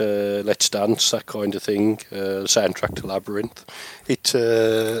 Let's Dance, that kind of thing, soundtrack to Labyrinth.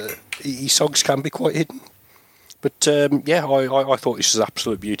 His songs can be quite hidden. But I thought this was an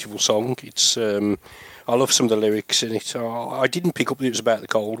absolute beautiful song. It's I love some of the lyrics in it. I didn't pick up that it was about the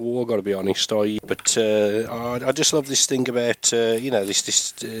Cold War, I've got to be honest. But I just love this thing about,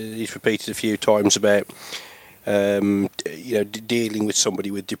 this he's repeated a few times about, dealing with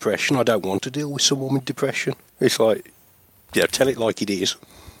somebody with depression. I don't want to deal with someone with depression. It's like, tell it like it is.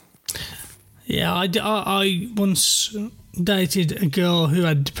 Yeah, I once dated a girl who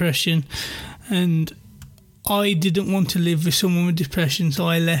had depression, and I didn't want to live with someone with depression, so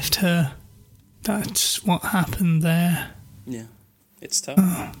I left her. That's what happened there. Yeah, it's tough.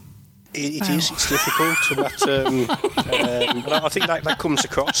 It is. It's difficult, and I think that comes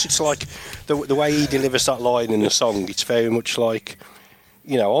across. It's like the way he delivers that line in the song. It's very much like,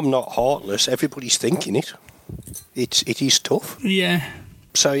 I'm not heartless. Everybody's thinking it. It is tough. Yeah.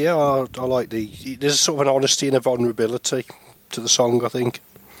 So yeah, I like there's sort of an honesty and a vulnerability to the song, I think.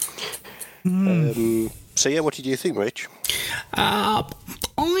 So yeah, what did you think, Rich?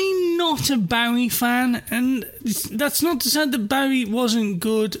 I'm not a Barry fan, and that's not to say that Barry wasn't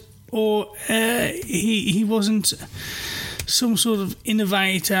good or he wasn't some sort of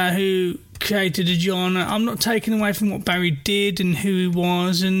innovator who created a genre. I'm not taking away from what Barry did and who he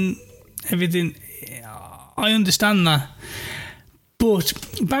was and everything. I understand that. But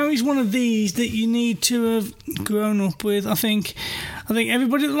Barry's one of these that you need to have grown up with. I think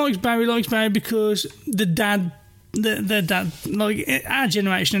everybody that likes Barry because their dad, like our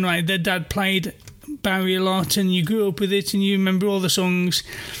generation anyway, their dad played Barry a lot and you grew up with it and you remember all the songs.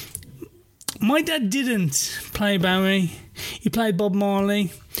 My dad didn't play Barry. He played Bob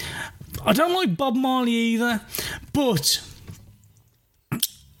Marley. I don't like Bob Marley either, but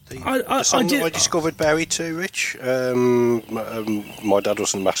the song that I discovered Barry too, Rich. My dad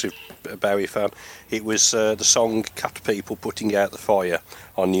wasn't a massive Barry fan. It was the song "Cat People Putting Out the Fire"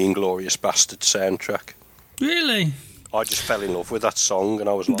 on the Inglourious Basterds soundtrack. Really? I just fell in love with that song, and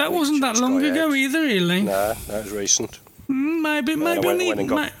I was like, that wasn't that long ago either, really. No, that was recent. Maybe.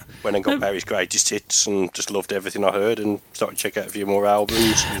 When I got Barry's greatest hits and just loved everything I heard and started to check out a few more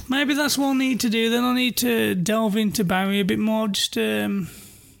albums. Maybe that's what I need to do. Then I need to delve into Barry a bit more.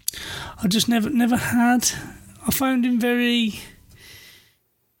 I just never had. I found him very.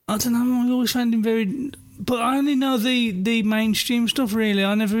 I don't know. I always found him very. But I only know the mainstream stuff. Really,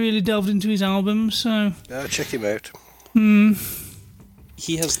 I never really delved into his albums. So check him out.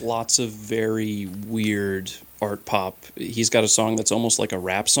 He has lots of very weird art pop. He's got a song that's almost like a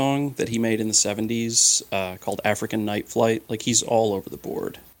rap song that he made in the 70s called African Night Flight. Like, he's all over the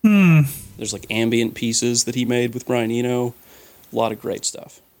board. There's like ambient pieces that he made with Brian Eno. A lot of great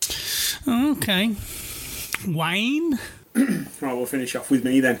stuff. Okay. Wayne? Right, we'll finish off with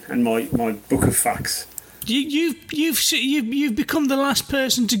me then and my book of facts. You've become the last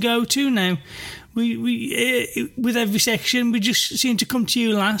person to go to now. We with every section, we just seem to come to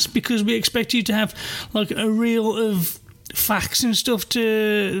you last because we expect you to have like a reel of facts and stuff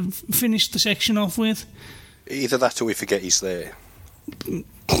to finish the section off with. Either that or we forget he's there.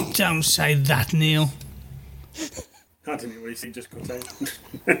 Don't say that, Neil. I didn't know what he said, just cut out.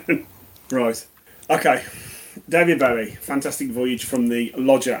 Right. Okay. David Bowie, Fantastic Voyage from the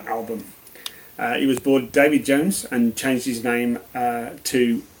Lodger album. He was born David Jones and changed his name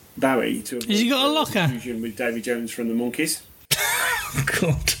to Bowie to avoid Has he got a locker? confusion with Davy Jones from the Monkees.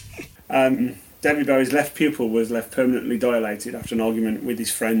 God. David Bowie's left pupil was left permanently dilated after an argument with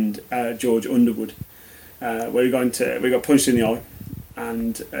his friend George Underwood, where he got punched in the eye,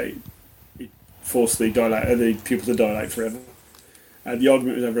 and it forced the pupil to dilate forever. The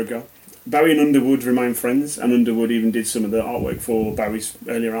argument was over a go. Bowie and Underwood remained friends, and Underwood even did some of the artwork for Bowie's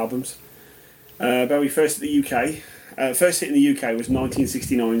earlier albums. Bowie first hit in the UK was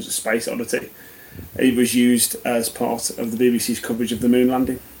 1969's Space Oddity. It was used as part of the BBC's coverage of the moon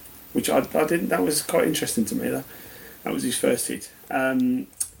landing, which I didn't. That was quite interesting to me. That was his first hit.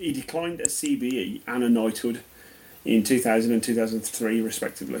 He declined a CBE and a knighthood in 2000 and 2003,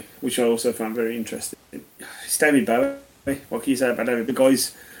 respectively, which I also found very interesting. It's David Bowie. What can you say about David? The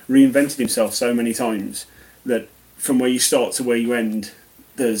guy's reinvented himself so many times that from where you start to where you end,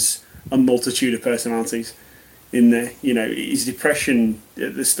 there's a multitude of personalities in there. You know, his depression,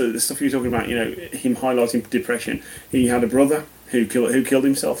 the stuff you were talking about, you know, him highlighting depression. He had a brother who killed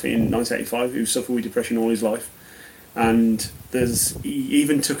himself in 1985, who suffered with depression all his life. And he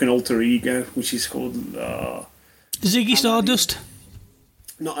even took an alter ego, which is called Ziggy Stardust.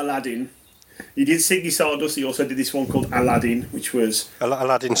 Not Aladdin. He did Ziggy Stardust. He also did this one called Aladdin, which was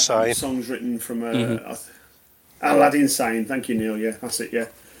Aladdin Sane. Songs written from Aladdin Sane. Thank you, Neil. Yeah, that's it. Yeah.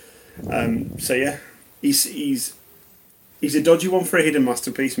 So yeah, he's a dodgy one for a hidden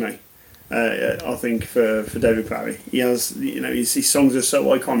masterpiece, mate. I think for David Bowie, he has, you know, his songs are so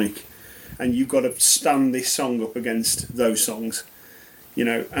iconic and you've got to stand this song up against those songs. You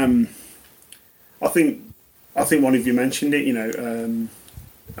know, I think one of you mentioned it. You know,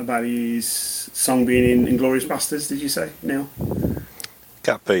 about his song being in Inglourious Basterds. Did you say, Neil?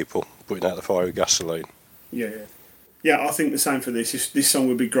 Cat people putting out the fire with gasoline. Yeah. I think the same for this. This song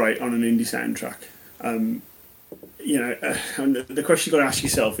would be great on an indie soundtrack. You know, and the question you've got to ask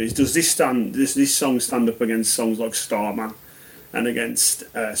yourself is: does this song stand up against songs like Starman and against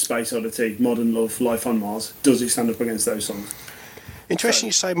Space Oddity, Modern Love, Life on Mars? Does it stand up against those songs? Interesting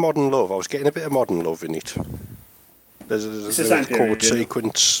you say Modern Love. I was getting a bit of Modern Love in it. There's a chord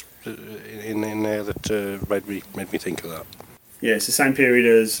sequence in there that made me think of that. Yeah, it's the same period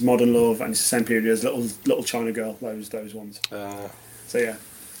as Modern Love, and it's the same period as Little China Girl. Those ones. So yeah,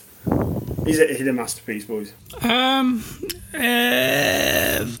 is it a hidden masterpiece, boys? Not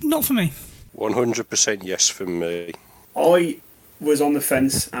for me. 100% yes for me. I was on the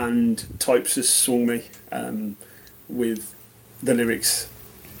fence, and Ttypes has swung me with the lyrics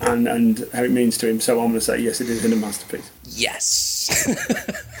and how it means to him. So I'm going to say yes, it is a hidden masterpiece. Yes.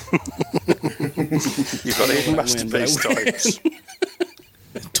 You've got a hidden masterpiece, Ttypes.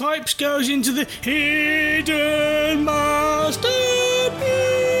 Ttypes goes into the hidden masterpiece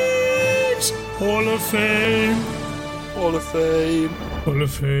Hall of Fame. Hall of Fame. Hall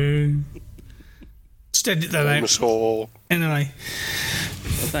of Fame. Steady that out. Famous Hall. Anyway.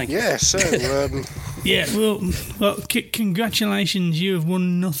 Well, thank you. Yeah, so... yeah, well, congratulations, you have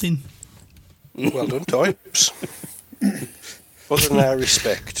won nothing. Well done, Ttypes. Other than our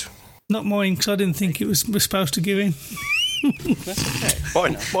respect. Not mine, because I didn't think it was supposed to give in. That's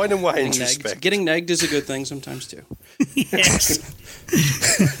okay. Mine and Wayne's respect. Getting negged is a good thing sometimes too. Yes.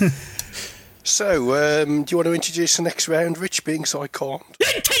 So, do you want to introduce the next round, Rich, being so I can't?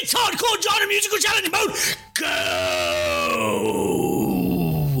 It takes hardcore genre musical challenge mode. Go!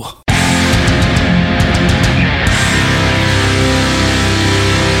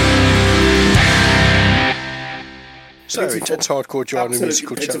 So, intense hardcore genre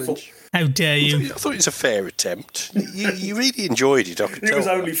musical challenge. How dare you? I thought it was a fair attempt. You really enjoyed it, I could tell. It was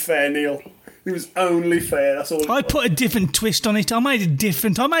only fair, Neil. It was only fair, that's all. I put a different twist on it. I made it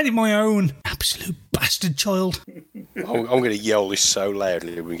different. I made it my own. Absolute bastard child. I'm going to yell this so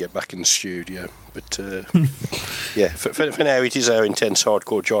loudly when we get back in the studio. But, yeah, for now, it is our intense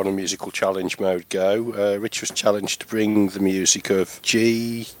hardcore genre musical challenge mode go. Rich was challenged to bring the music of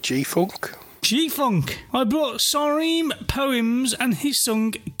G-Funk. G-Funk. I brought Sarim Poems and his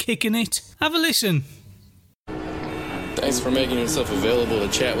song Kicking It. Have a listen. Thanks for making yourself available to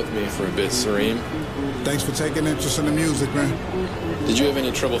chat with me for a bit, Sarim. Thanks for taking interest in the music, man. Did you have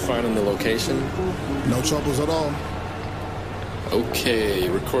any trouble finding the location? No troubles at all. Okay,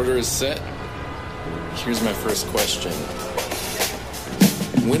 recorder is set. Here's my first question.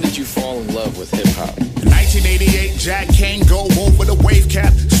 When did you fall in love with hip-hop? 1988, Jack Kane, go over the wave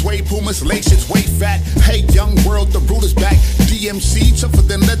cap. Sway Pumas, laces, way fat. Hey, young world, the root is back. DMC, tougher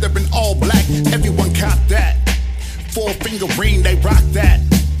than leather and all black. Everyone cop that. Four-finger ring, they rock that.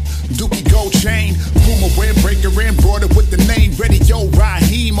 Dookie gold chain, Puma wear breaker in, brought it with the name. Ready, yo,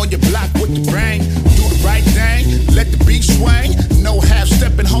 Raheem on your block with the bang. Do the right thing, let the beat swing. No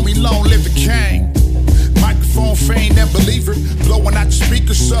half-stepping, homie, long live the king. Microphone fame and believer, blowing out the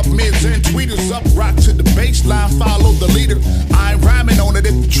speakers up, mids and tweeters up, rock to the baseline, follow the leader. I ain't rhyming on it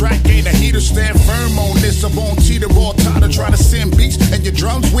if the track ain't a heater. Stand firm on this, I won't teeter or totter. Try to send beats and your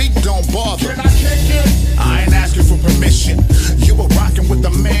drums weak, don't bother. Can I kick it? I ain't asking for permission. You were rocking with the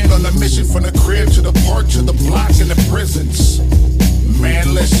man on a mission, from the crib to the park to the blocks and the prisons.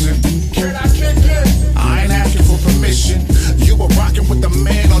 Man, listen. Can I kick it? I ain't asking for permission. You were rocking with the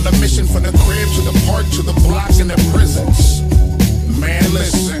man on the mission, from the crib to the park to the blocks and the prisons. Man,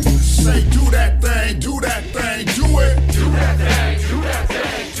 listen. Say, do that thing, do that thing, do it. Do that thing, do that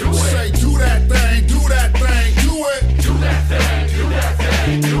thing, do it. Say, do that thing, do that thing, do it. Do that thing, do that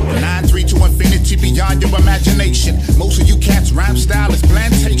thing, do it. 9-3 to infinity beyond your imagination. Most of you cats' rhyme style is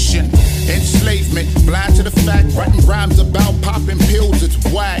plantation. Enslavement, blind to the fact, writing rhymes about popping pills, it's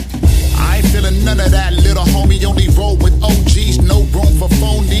whack. I ain't feeling none of that, little homie, only roll with OGs. No room for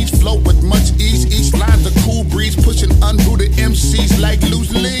phonies, flow with much ease. Each line's a cool breeze, pushing unrooted MCs like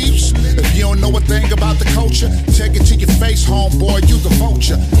loose leaves. If you don't know a thing about the culture, take it to your face, homeboy, use the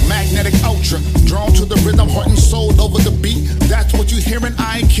vulture. Magnetic ultra, drawn to the rhythm, heart and soul over the beat. That's what you hearing,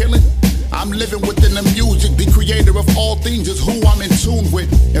 I ain't killing. I'm living within the music, the creator of all things is who I'm in tune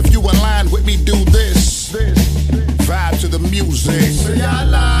with. If you align with me, do this. Vibe to the music. Say I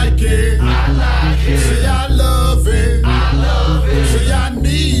like it. I like it. Say I love it. I love it. Say I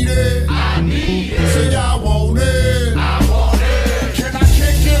need it. I need it. Say I want it. I want it. Can I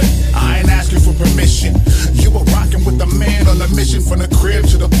kick it? I ain't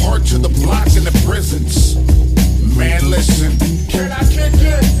park to the block and the prisons. Man, listen, can I kick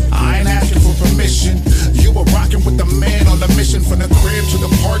it? I ain't asking for permission. You were rocking with the man on the mission, from the crib to the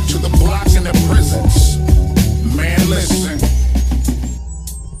park to the block and the prisons. Man, listen.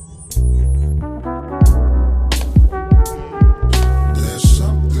 There's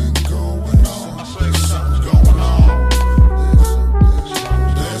something going on. I say something's going on.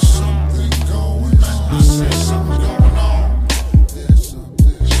 There's something going on. I say something's going on.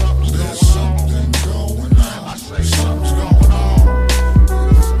 There's something going on. I say something's going on.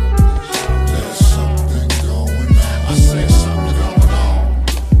 There's something going on. I say something's going on.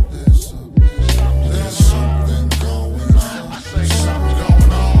 There's something going on. I say something's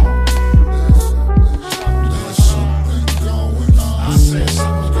going on. There's something going on. I say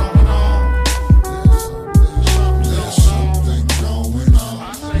something's going on. There's something going on.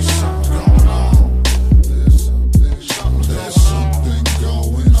 I say something's going on. There's something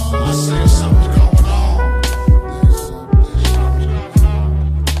going on. I say something's going on.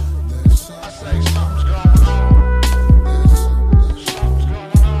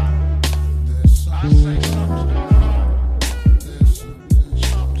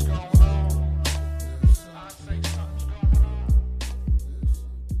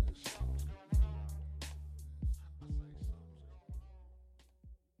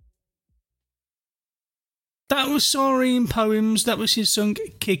 That was Sorry in Poems. That was his song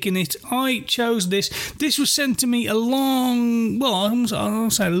Kicking It. I chose this. This was sent to me a long time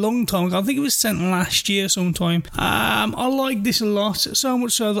ago. I think it was sent last year sometime. I like this a lot, so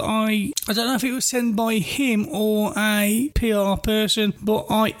much so that I don't know if it was sent by him or a PR person, but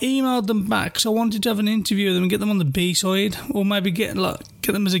I emailed them back, so I wanted to have an interview with them and get them on the B-side, or maybe get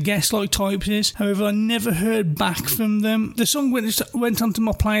them as a guest like Ttypes is. However, I never heard back from them. The song went onto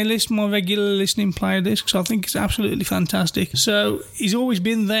my playlist, my regular listening playlist, because I think it's absolutely fantastic. So he's always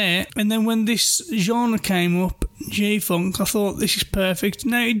been there, and then when this genre came up, G-Funk, I thought this is perfect.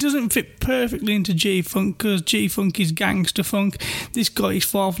 Now, it doesn't fit perfectly into G-Funk, because G-Funk is gangster funk. This guy is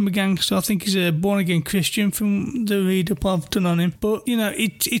far from a gangster. I think he's a born-again Christian from the read-up I've done on him. But, you know,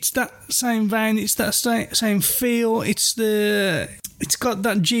 it's that same vein, it's that same feel, it's got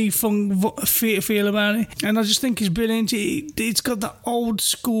that G-Funk feel about it, and I just think it's brilliant. It's got that old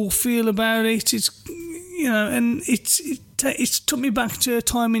school feel about it. It's, you know, and it's took me back to a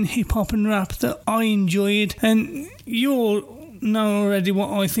time in hip hop and rap that I enjoyed. And you all know already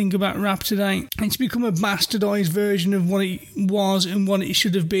what I think about rap today. It's become a bastardised version of what it was and what it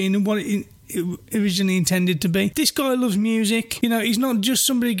should have been and what it originally intended to be. This guy loves music. You know, he's not just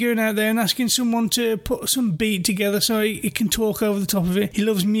somebody going out there and asking someone to put some beat together so he can talk over the top of it. He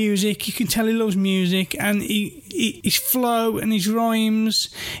loves music. You can tell he loves music, and his flow and his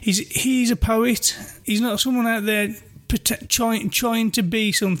rhymes. He's a poet. He's not someone out there trying to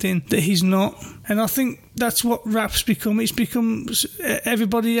be something that he's not. And I think that's what rap's become. It's become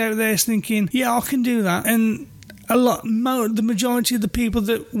everybody out there is thinking, yeah, I can do that. And the majority of the people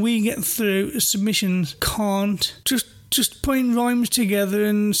that we get through as submissions can't. Just putting rhymes together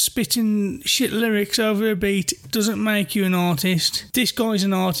and spitting shit lyrics over a beat doesn't make you an artist. This guy's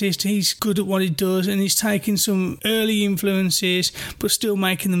an artist. He's good at what he does, and he's taking some early influences but still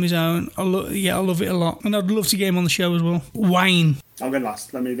making them his own. I love it a lot, and I'd love to get him on the show as well. Wayne. I'll go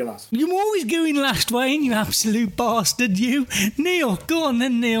last. Let me go last. You're always going last, Wayne, you absolute bastard, you. Neil, go on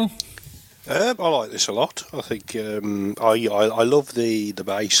then, Neil. I like this a lot. I think I love the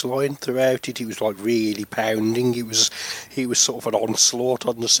bass line throughout it. It was like really pounding. It was sort of an onslaught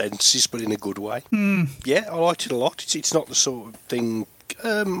on the senses, but in a good way. Yeah, I liked it a lot. It's not the sort of thing.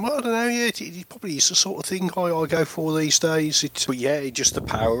 I don't know. Yeah, it probably is the sort of thing I go for these days. But yeah, just the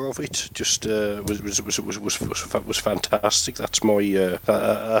power of it just was fantastic. That's my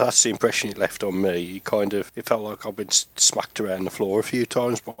that's the impression it left on me. It felt like I've been smacked around the floor a few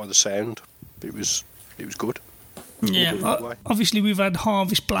times by the sound. It was good. Yeah, obviously we've had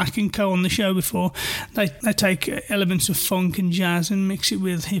Harvest Black and Co on the show before. They take elements of funk and jazz and mix it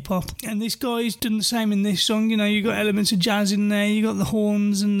with hip hop, and this guy's done the same in this song. You know, you got elements of jazz in there, you got the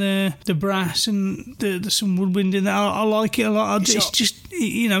horns and the brass and the some woodwind in there. I like it a lot. It's just,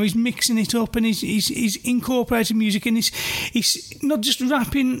 you know, he's mixing it up and he's incorporating music, and he's not just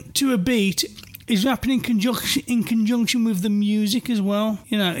rapping to a beat. He's rapping in conjunction with the music as well.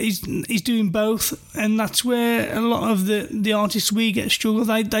 You know, he's doing both, and that's where a lot of the artists we get struggle.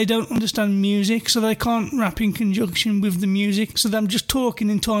 They don't understand music, so they can't rap in conjunction with the music. So they're just talking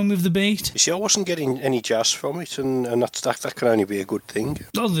in time with the beat. You see, I wasn't getting any jazz from it, and that can only be a good thing.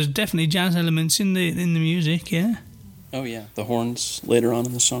 Oh, there's definitely jazz elements in the music, yeah. Oh yeah, the horns later on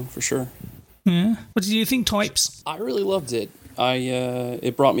in the song for sure. Yeah. What did you think, Ttypes? I really loved it.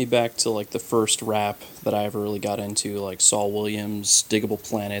 it brought me back to like the first rap that I ever really got into, like Saul Williams, Diggable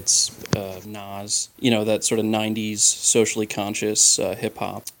Planets, Nas, that sort of 90s socially conscious hip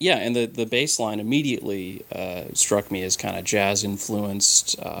hop. Yeah, and the bass line immediately struck me as kind of jazz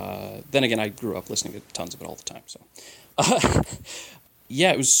influenced. Then again, I grew up listening to tons of it all the time, so.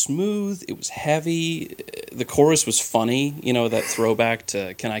 Yeah, it was smooth, it was heavy, the chorus was funny, that throwback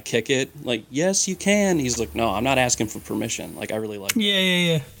to "Can I kick it?" Like, "Yes, you can." He's like, "No, I'm not asking for permission." Like, I really like that.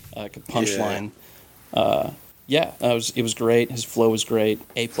 Yeah. Punchline. Yeah. It was great, his flow was great,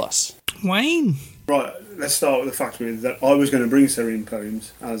 A+. Wayne? Right, let's start with the fact that I was going to bring Serene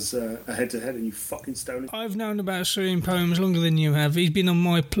Poems as a head-to-head, and you fucking stole it. I've known about Serene Poems longer than you have. He's been on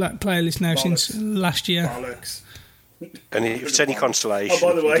my playlist now since last year. Bollocks. And if it's any consolation,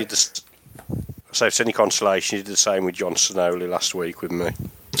 by the way, if it's any consolation, you did the same with John Snowley last week with me.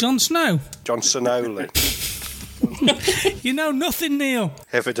 John Snow? John Snowley. You know nothing, Neil.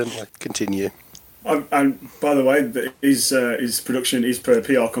 Evidently. Continue. And by the way, his production, his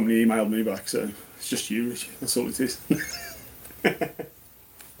PR company emailed me back, so it's just you, Richie. That's all it is.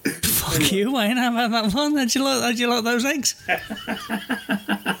 Fuck you, Wayne. How about that one? How'd you like those eggs?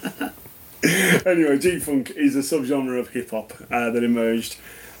 Anyway, G-Funk is a subgenre of hip-hop that emerged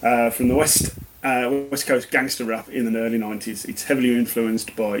from the West Coast gangster rap in the early 90s. It's heavily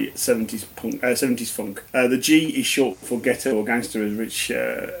influenced by 70s funk. The G is short for ghetto or gangster, as Rich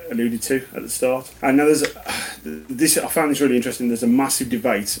alluded to at the start. And now I found this really interesting. There's a massive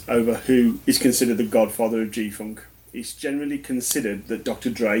debate over who is considered the godfather of G-Funk. It's generally considered that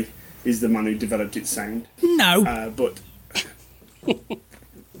Dr. Dre is the man who developed its sound. No. But...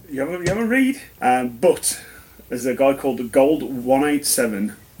 You have a read? But there's a guy called the Gold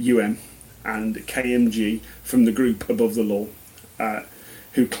 187 UM and KMG from the group Above the Law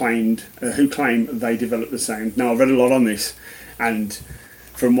who claim they developed the sound. Now, I've read a lot on this, and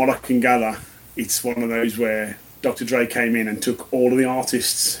from what I can gather, it's one of those where Dr. Dre came in and took all of the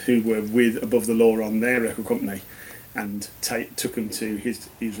artists who were with Above the Law on their record company and took them to his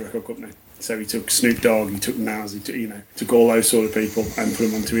record company. So he took Snoop Dogg, he took Nas, he took all those sort of people and put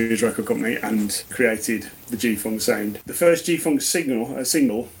them onto his record company and created the G-Funk sound. The first G-Funk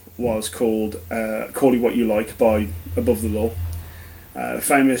single was called Call It What You Like by Above the Law.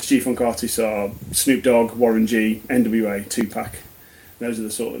 Famous G-Funk artists are Snoop Dogg, Warren G, NWA, Tupac. Those are the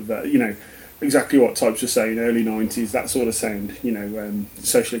sort of, exactly what Ttypes were saying, early 90s, that sort of sound,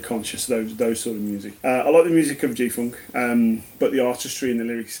 socially conscious, those sort of music. I like the music of G-Funk, but the artistry and the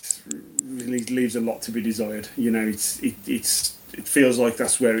lyrics really leaves a lot to be desired. It feels like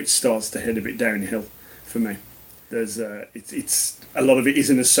that's where it starts to head a bit downhill for me. There's it's a lot of it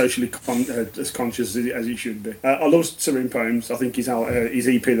isn't as socially as conscious as it should be. I love Serene Poems. I think his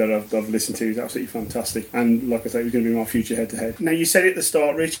EP that I've listened to is absolutely fantastic, and like I say, it's going to be my future head-to-head. Now, you said at the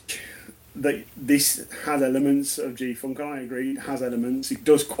start, Rich, that this has elements of G-Funk, and I agree, it has elements. It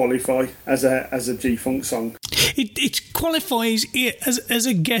does qualify as a G-Funk song. It qualifies as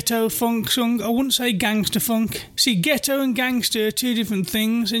a ghetto funk song. I wouldn't say gangster funk. See, ghetto and gangster are two different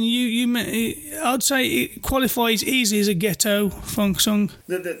things, and I'd say it qualifies easily as a ghetto funk song.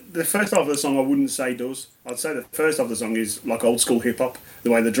 The first half of the song I wouldn't say does. I'd say the first half of the song is like old school hip hop,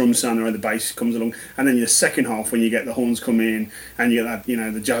 the way the drums sound, the way the bass comes along, and then your second half when you get the horns come in and you get that,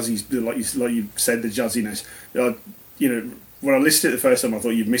 the jazzy, like you said, the jazziness. When I listened to it the first time, I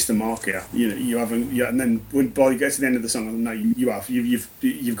thought you've missed the mark here. You haven't. Yeah, and then by you get to the end of the song, I thought, no, you have.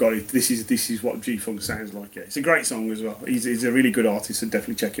 You've got it. This is what G-Funk sounds like. Yeah, it's a great song as well. He's a really good artist, so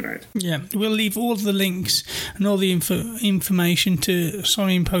definitely check him out. Yeah, we'll leave all the links and all the information to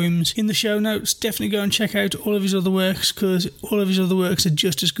Serene Poems in the show notes. Definitely go and check out all of his other works, because all of his other works are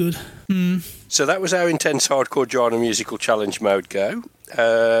just as good. So that was our intense hardcore genre musical challenge mode go.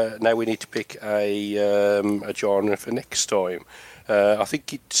 Now we need to pick a genre for next time. I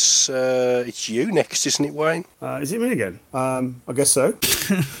think it's you next, isn't it, Wayne? Is it me again? I guess so.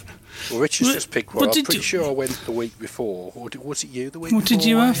 Well, Rich has just picked one. I'm pretty sure I went the week before. Or was it you the week before? What did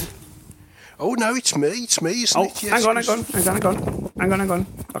you have? Oh, no, it's me, isn't it? Yes, hang on.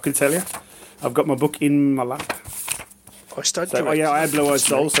 I can tell you. I've got my book in my lap. I studied I had Blue Eyed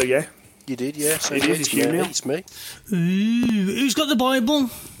Soul, so yeah. You did, yeah. So it's you, Neil. It's me. Ooh, who's got the Bible?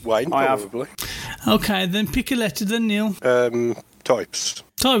 Wayne, probably. Okay, then pick a letter then, Neil. Ttypes.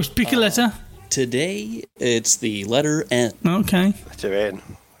 Ttypes, pick a letter. Today, it's the letter N. Okay. Letter N.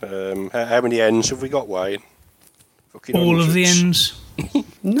 How many N's have we got, Wayne? Fucking all hundreds. Of the N's.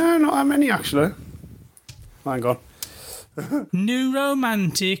 No, not that many, actually. Hang on. New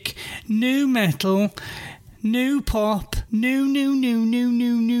romantic, new metal, new pop, New.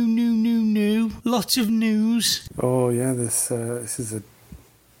 Lots of news. Oh yeah, this is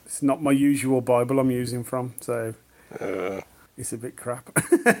it's not my usual Bible I'm using from, so it's a bit crap.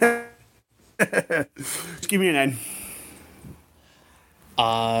 Just give me an N.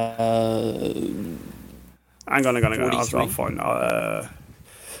 Hang on. I'll find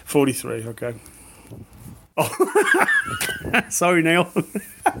 43. Okay. Oh. Sorry, Neil.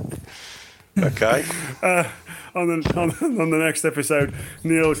 Okay. On the next episode,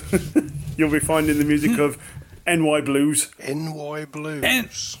 Neil, you'll be finding the music of NY Blues. NY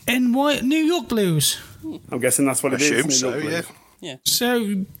Blues. NY New York Blues. I'm guessing that's what it is. I assume so, yeah.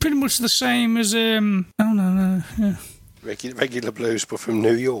 So pretty much the same as no. Yeah. Regular blues, but from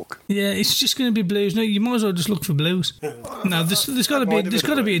New York. Yeah, it's just going to be blues. No, you might as well just look for blues. No, there's got to be a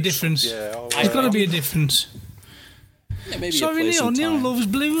difference. Yeah, there's got to be a difference. Yeah, maybe sorry, Neil loves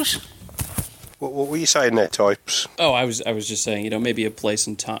blues. What were you saying there, Ttypes? Oh, I was just saying, maybe a place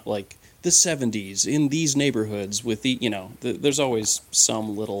in time like the 70s in these neighborhoods with there's always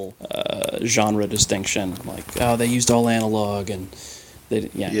some little genre distinction, like they used all analog and.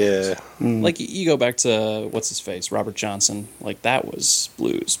 Like you go back to what's his face, Robert Johnson. Like that was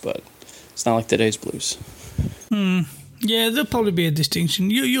blues, but it's not like today's blues. Yeah, there'll probably be a distinction.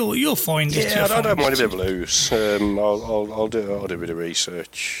 You'll find it. Yeah, I don't mind a bit of blues. I'll do a bit of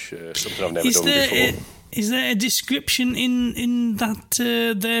research. Something I've never done before. Is there a description in that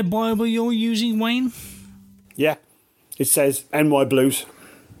their Bible you're using, Wayne? Yeah, it says NY Blues.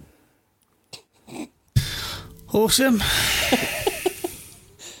 Awesome.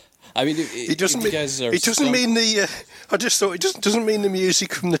 I mean, it doesn't mean the. I just thought it doesn't mean the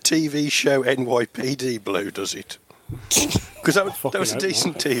music from the TV show NYPD Blue, does it? Because that was a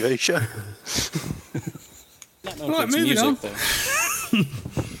decent TV show. Right, moving on.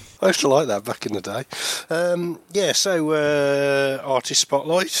 I used to like that back in the day. So Artist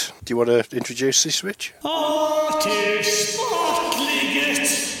Spotlight. Do you want to introduce this, Rich? Artist Spotlight.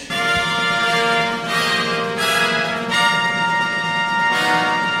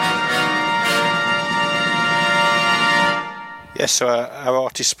 Yes, so our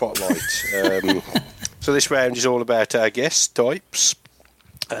Artist Spotlight. So this round is all about our guest, Ttypes.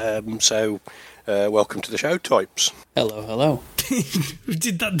 Welcome to the show, Ttypes. Hello. We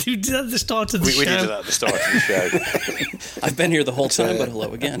did that at the start of the show. We did that at the start of the show. I've been here the whole time, but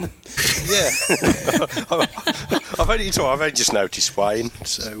hello again. Yeah. I've only just noticed Wayne,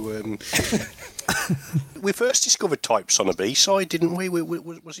 so... We first discovered Ttypes on a B-side, didn't we?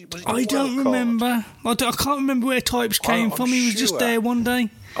 Was it I don't remember. I can't remember where Ttypes came from. He was just there one day.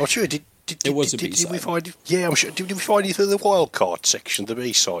 I'm sure. Did we find it? Yeah, I'm sure. Did we find it through the wild card section, the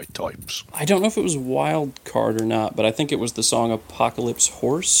B-side Ttypes? I don't know if it was wild card or not, but I think it was the song "Apocalypse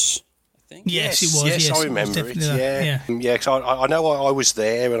Horse." Yes, it was. Yes, I remember it. Yeah. Because I know I was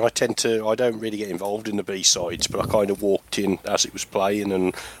there, and I don't really get involved in the B-sides, but I kind of walked in as it was playing,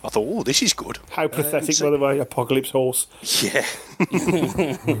 and I thought, oh, this is good. How pathetic, by the way, Apocalypse Horse. Yeah.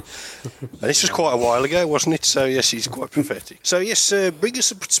 And this was quite a while ago, wasn't it? So, yes, he's quite pathetic. So, yes, bring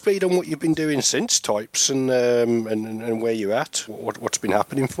us up to speed on what you've been doing since, Ttypes, and where you're at, what's been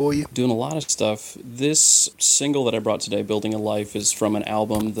happening for you. Doing a lot of stuff. This single that I brought today, Building a Life, is from an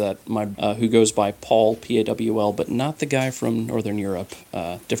album that who goes by Paul, P-A-W-L, but not the guy from Northern Europe,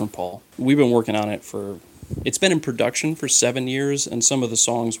 different Paul. We've been working on it it's been in production for 7 years, and some of the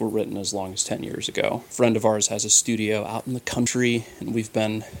songs were written as long as 10 years ago. A friend of ours has a studio out in the country, and we've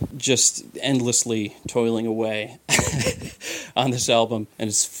been just endlessly toiling away on this album, and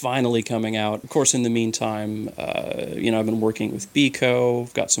it's finally coming out. Of course, in the meantime, I've been working with Biko.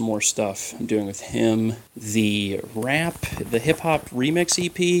 I've got some more stuff I'm doing with him. The hip-hop remix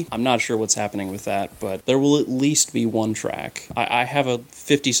EP, I'm not sure what's happening with that, but there will at least be one track. I have a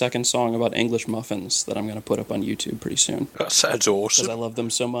 50-second song about English muffins that I'm going to put up on YouTube pretty soon. That sounds awesome. Because I love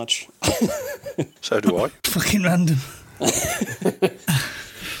them so much. So do I. Fucking random.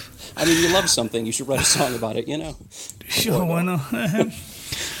 I mean, you love something, you should write a song about it, Sure, why not?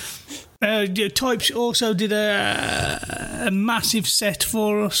 Ttypes also did a massive set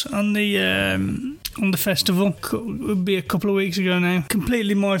for us on the festival. It would be a couple of weeks ago now.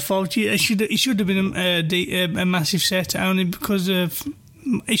 Completely my fault. It should have been a massive set, only because of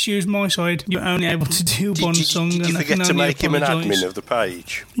issues my side. You're only able to do one song. Did you forget to make him an admin of the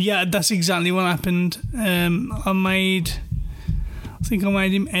page? Yeah, that's exactly what happened. I think I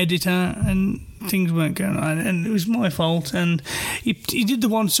made him editor, and things weren't going on, and it was my fault. And he did the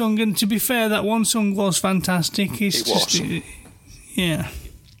one song, and to be fair, that one song was fantastic. It was. Yeah.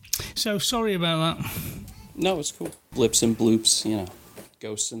 So sorry about that. No, it's cool. Blips and bloops,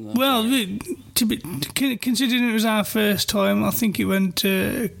 ghosts in the... Well, considering it was our first time, I think it went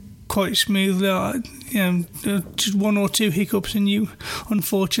quite smoothly. Just one or two hiccups, and you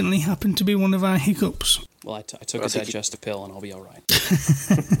unfortunately happened to be one of our hiccups. Well, I took a digestive pill, and I'll be all right.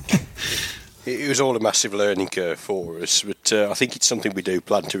 It was all a massive learning curve for us, but I think it's something we do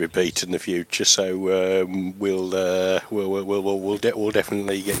plan to repeat in the future. So we'll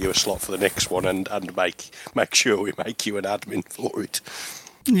definitely get you a slot for the next one, and make sure we make you an admin for it.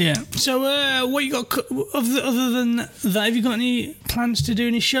 Yeah. So what you got other than that? Have you got any plans to do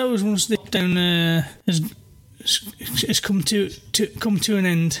any shows once this lockdown has come to an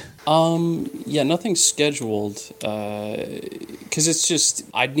end? Yeah, nothing scheduled, because it's just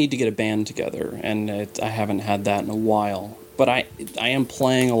I'd need to get a band together, and I haven't had that in a while. But I am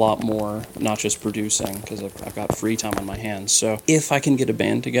playing a lot more, not just producing, because I've got free time on my hands. So if I can get a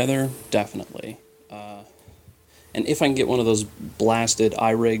band together, definitely. And if I can get one of those blasted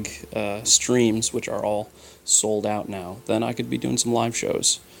iRig streams, which are all sold out now, then I could be doing some live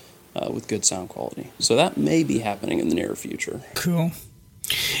shows with good sound quality. So that may be happening in the near future. Cool.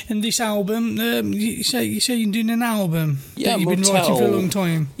 And this album, you say you're doing an album that you've been writing for a long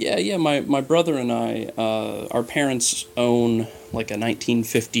time. Yeah. My brother and I, our parents own like a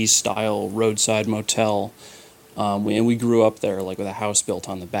 1950s style roadside motel. And we grew up there, like with a house built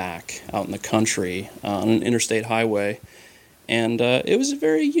on the back, out in the country, on an interstate highway. And it was a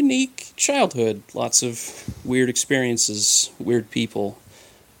very unique childhood. Lots of weird experiences, weird people.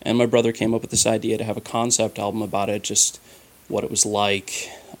 And my brother came up with this idea to have a concept album about it, just what it was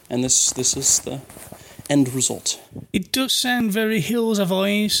like. And this is the end result. It does sound very Hills Have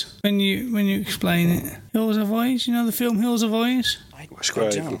Eyes when you explain it. Hills Have Eyes, you know the film Hills Have Eyes? I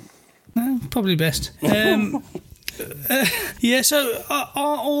don't. No, probably best. Yeah, so are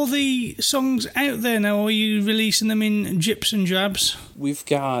all the songs out there now, or are you releasing them in jips and jabs? We've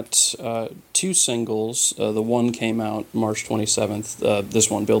got 2 singles. The one came out March 27th, this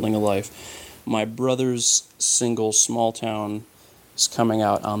one, Building a Life. My brother's single, Small Town, is coming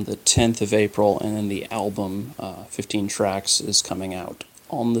out on the 10th of April, and then the album, 15 tracks, is coming out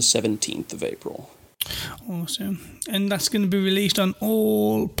on the 17th of April. Awesome. And that's going to be released on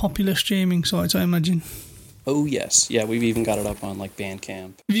all popular streaming sites, I imagine. Oh, yes. Yeah, we've even got it up on, like,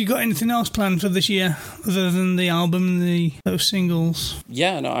 Bandcamp. Have you got anything else planned for this year, other than the album and those singles?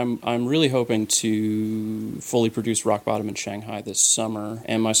 Yeah, no, I'm really hoping to fully produce Rock Bottom in Shanghai this summer.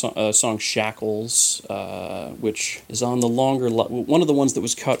 And my song Shackles, which is on the longer... one of the ones that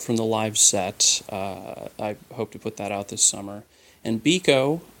was cut from the live set. I hope to put that out this summer. And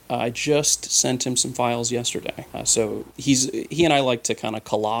Biko... I just sent him some files yesterday. So he and I like to kind of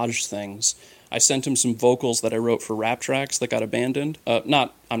collage things. I sent him some vocals that I wrote for rap tracks that got abandoned. I'm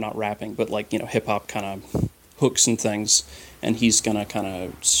not rapping, but like, hip hop kind of hooks and things. And he's gonna kind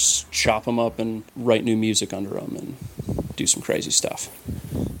of chop them up and write new music under them and do some crazy stuff.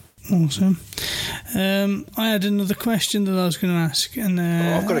 Awesome. I had another question that I was going to ask, and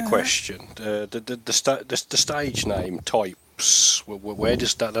I've got a question. The stage name Ttypes. Where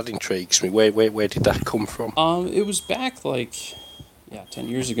does that intrigues me? Where did that come from? It was back 10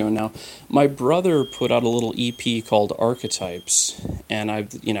 years ago now. My brother put out a little EP called Archetypes, and I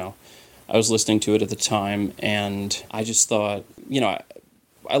was listening to it at the time, and I just thought,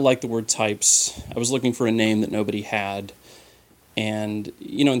 I like the word types. I was looking for a name that nobody had. And,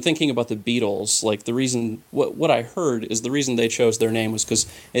 in thinking about the Beatles, like the reason, what I heard is the reason they chose their name was because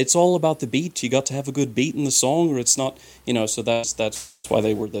it's all about the beat. You got to have a good beat in the song, or it's not, so that's why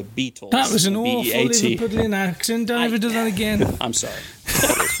they were the Beatles. That was an awful Liverpudlian accent. Don't ever do that again. I'm sorry.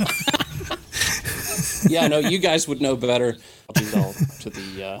 Yeah, no, you guys would know better. I'll do all to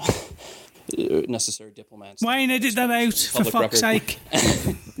the necessary diplomats. Wayne, edit that out, for fuck's sake.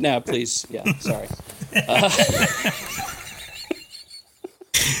 No, please. Yeah, sorry.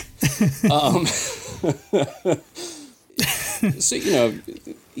 So,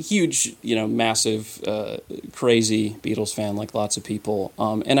 huge, massive, crazy Beatles fan, like lots of people.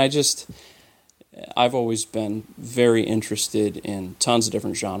 And I've always been very interested in tons of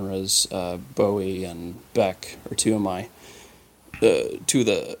different genres. Bowie and Beck are two of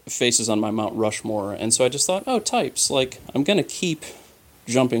the faces on my Mount Rushmore. And so I just thought, Ttypes, I'm going to keep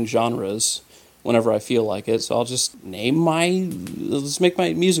jumping genres whenever I feel like it, so I'll just let's make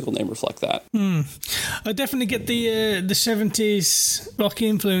my musical name reflect that. I definitely get the 70s rock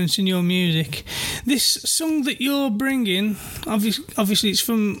influence in your music. This song that you're bringing, obviously it's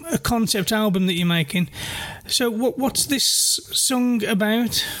from a concept album that you're making, so what's this song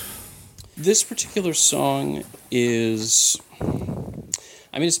about? This particular song is...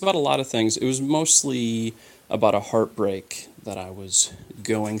 it's about a lot of things. It was mostly about a heartbreak that I was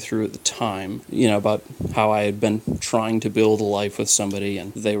going through at the time, about how I had been trying to build a life with somebody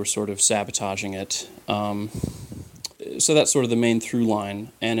and they were sort of sabotaging it. So that's sort of the main through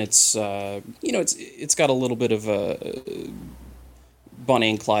line, and it's got a little bit of a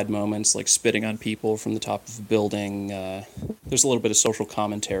Bonnie and Clyde moments, like spitting on people from the top of a building. There's a little bit of social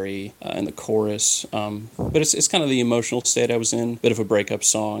commentary in the chorus, but it's kind of the emotional state I was in, bit of a breakup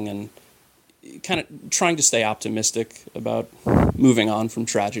song, and kind of trying to stay optimistic about moving on from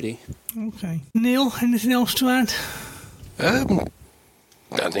tragedy. Okay. Neil, anything else to add?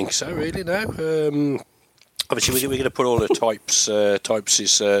 Don't think so, really, no. Obviously, we're going to put all the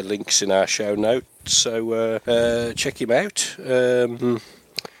Ttypes' links in our show notes, so check him out.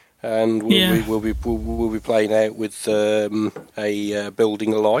 And we'll be playing out with a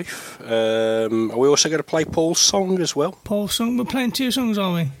Building a Life. Are we also going to play Paul's song as well? Paul's song? We're playing 2 songs,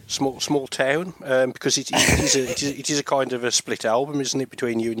 are we? Small Town, because it is a kind of a split album, isn't it,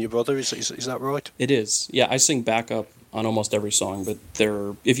 between you and your brother? Is that right? It is. Yeah, I sing backup on almost every song, but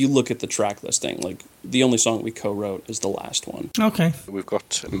if you look at the track listing, like the only song we co-wrote is the last one. Okay. We've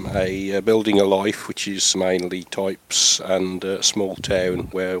got a Building a Life, which is mainly Ttypes, and Small Town,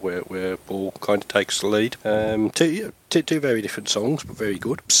 where Paul kind of takes the lead. Two very different songs, but very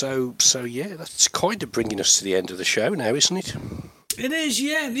good. So yeah, that's kind of bringing us to the end of the show now, isn't it? It is,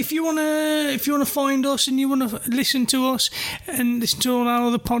 yeah. If you wanna find us and you wanna listen to us and listen to all our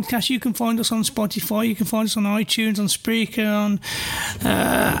other podcasts, you can find us on Spotify. You can find us on iTunes, on Spreaker, on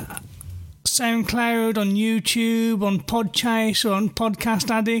SoundCloud, on YouTube, on Podchase, on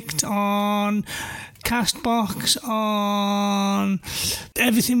Podcast Addict, on Castbox, on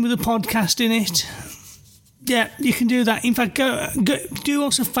everything with a podcast in it. Yeah, you can do that. In fact, go do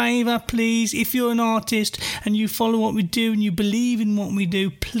us a favour, please. If you're an artist and you follow what we do and you believe in what we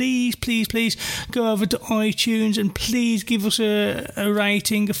do, please go over to iTunes and please give us a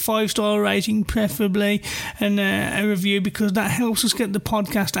rating, a 5-star rating preferably, and a review, because that helps us get the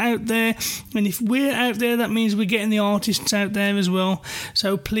podcast out there. And if we're out there, that means we're getting the artists out there as well.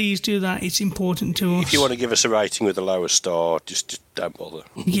 So please do that. It's important to us. If you want to give us a rating with a lower star, just don't bother.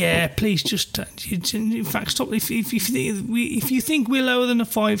 Yeah, please just. In fact, stop. If you think we're lower than a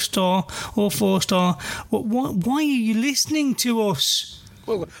 5-star or 4-star, why are you listening to us?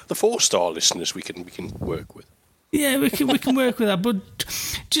 Well, the 4-star listeners we can work with. Yeah, we can work with that, but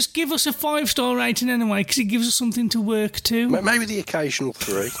just give us a 5-star rating anyway, because it gives us something to work to. Maybe the occasional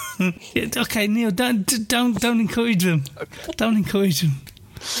 3. Yeah, okay, Neil, don't encourage them. Okay. Don't encourage them.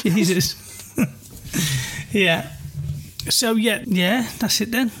 Jesus. Yeah. So yeah, that's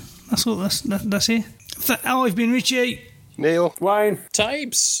it then. That's all. That's it. I've been Richie. Neil. Wayne.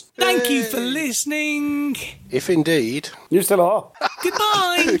 Ttypes. Thank you for listening. If indeed. You still are.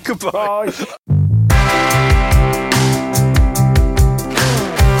 Goodbye. Goodbye.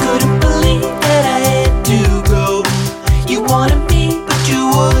 Couldn't believe that I had to go. You wanted me, but you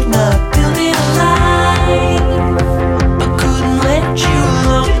would not build it alive. I couldn't let you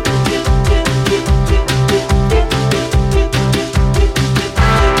alone.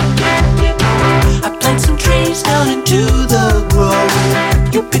 I planted some trees down into the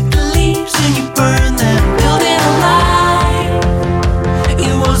grove. You picked the leaves and you burned them, build it alive.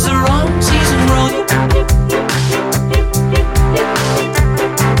 It was the wrong season wrong.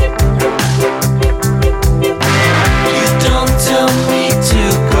 You don't tell me to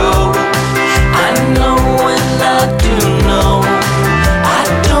go. I know when I do know. I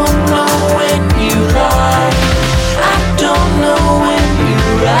don't know when you lie. I don't know when you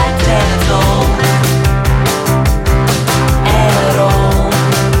right at all. At all.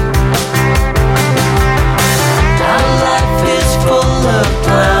 Our life is full of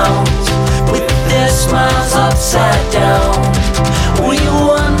clowns with their smiles upside down. We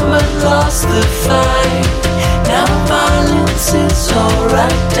won but lost the fight. Now violence is all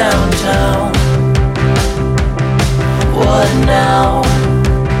right downtown. What now?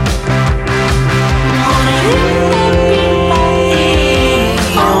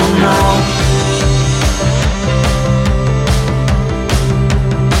 Oh no.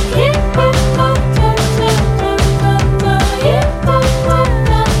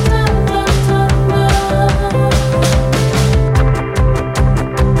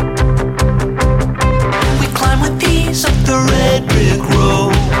 We climb with ease up the red brick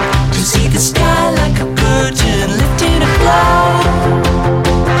road to see the sky like a curtain lifting a cloud.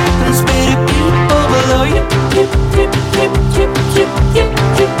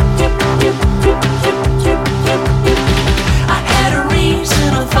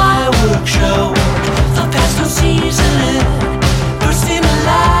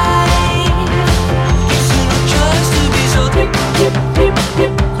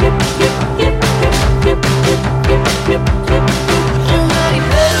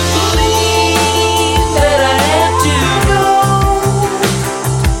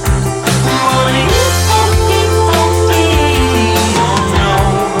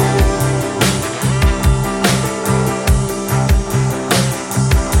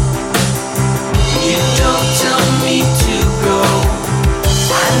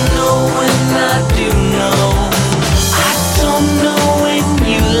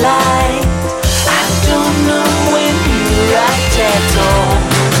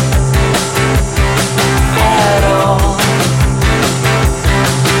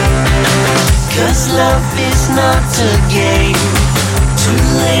 'cause love is not a game to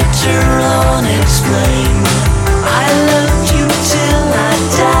later on explain. I loved you till I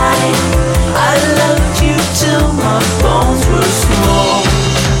died. I loved you till my bones were small.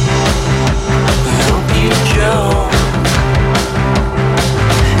 I hope you know.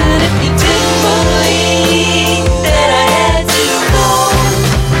 And if you didn't believe that I had to go,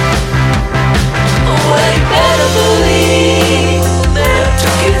 well, you better believe that I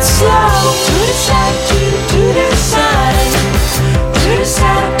took it slow. To the side, to the side, to the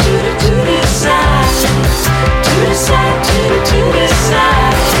side, to the side, to the side, to the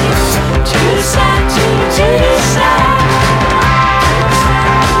side, to the side, to the side.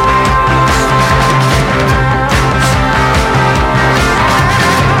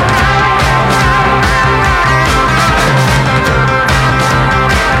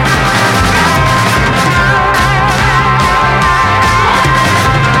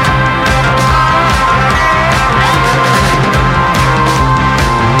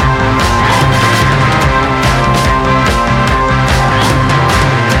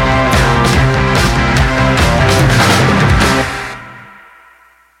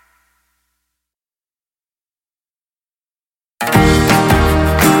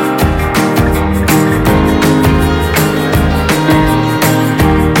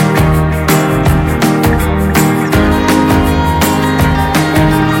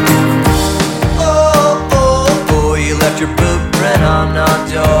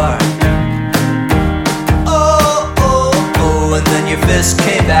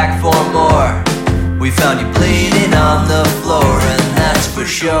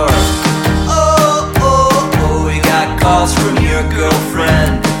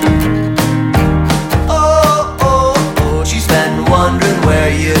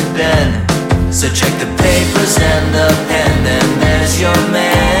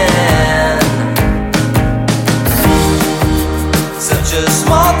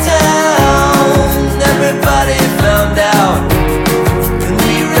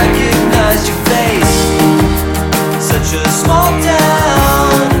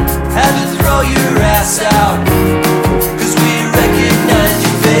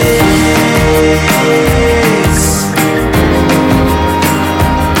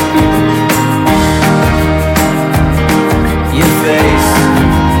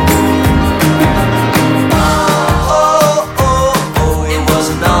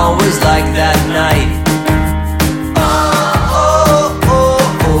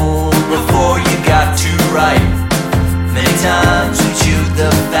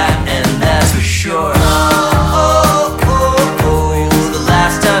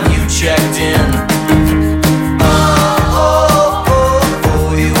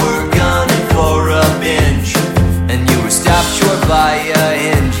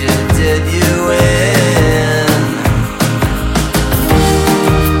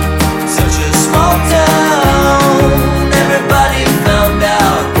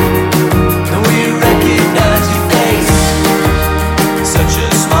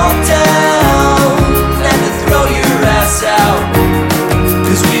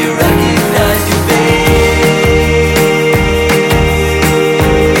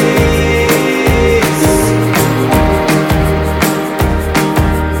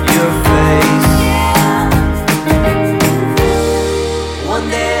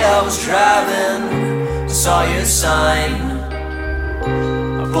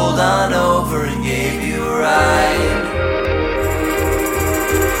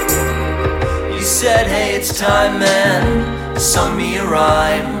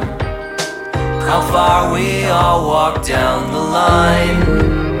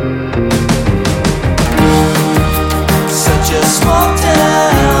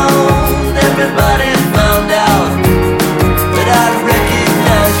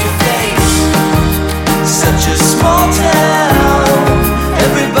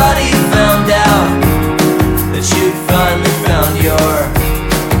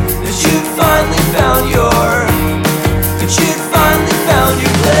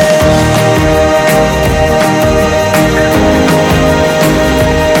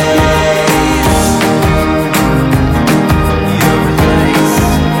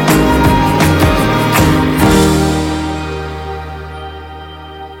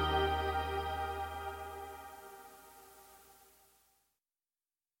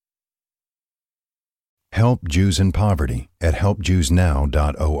 Help Jews in Poverty at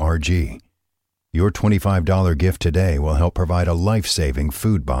helpjewsnow.org. Your $25 gift today will help provide a life-saving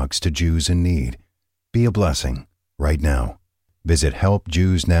food box to Jews in need. Be a blessing right now. Visit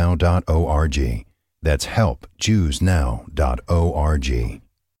helpjewsnow.org. That's helpjewsnow.org.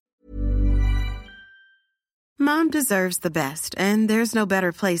 Mom deserves the best, and there's no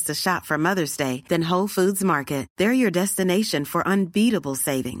better place to shop for Mother's Day than Whole Foods Market. They're your destination for unbeatable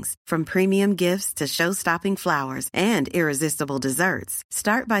savings, from premium gifts to show-stopping flowers and irresistible desserts.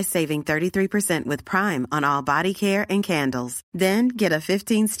 Start by saving 33% with Prime on all body care and candles. Then get a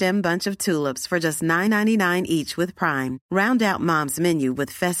 15-stem bunch of tulips for just $9.99 each with Prime. Round out Mom's menu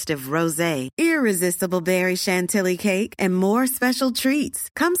with festive rosé, irresistible berry chantilly cake, and more special treats.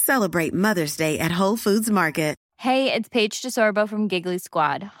 Come celebrate Mother's Day at Whole Foods Market. Hey, it's Paige DeSorbo from Giggly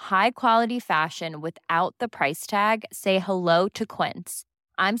Squad. High quality fashion without the price tag. Say hello to Quince.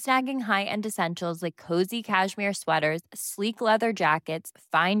 I'm snagging high-end essentials like cozy cashmere sweaters, sleek leather jackets,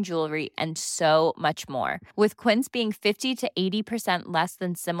 fine jewelry, and so much more. With Quince being 50 to 80% less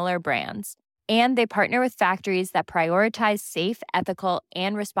than similar brands. And they partner with factories that prioritize safe, ethical,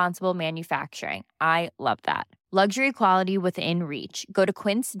 and responsible manufacturing. I love that. Luxury quality within reach. Go to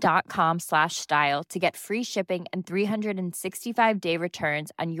quince.com/style to get free shipping and 365-day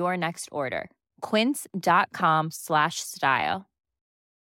returns on your next order. Quince.com/style.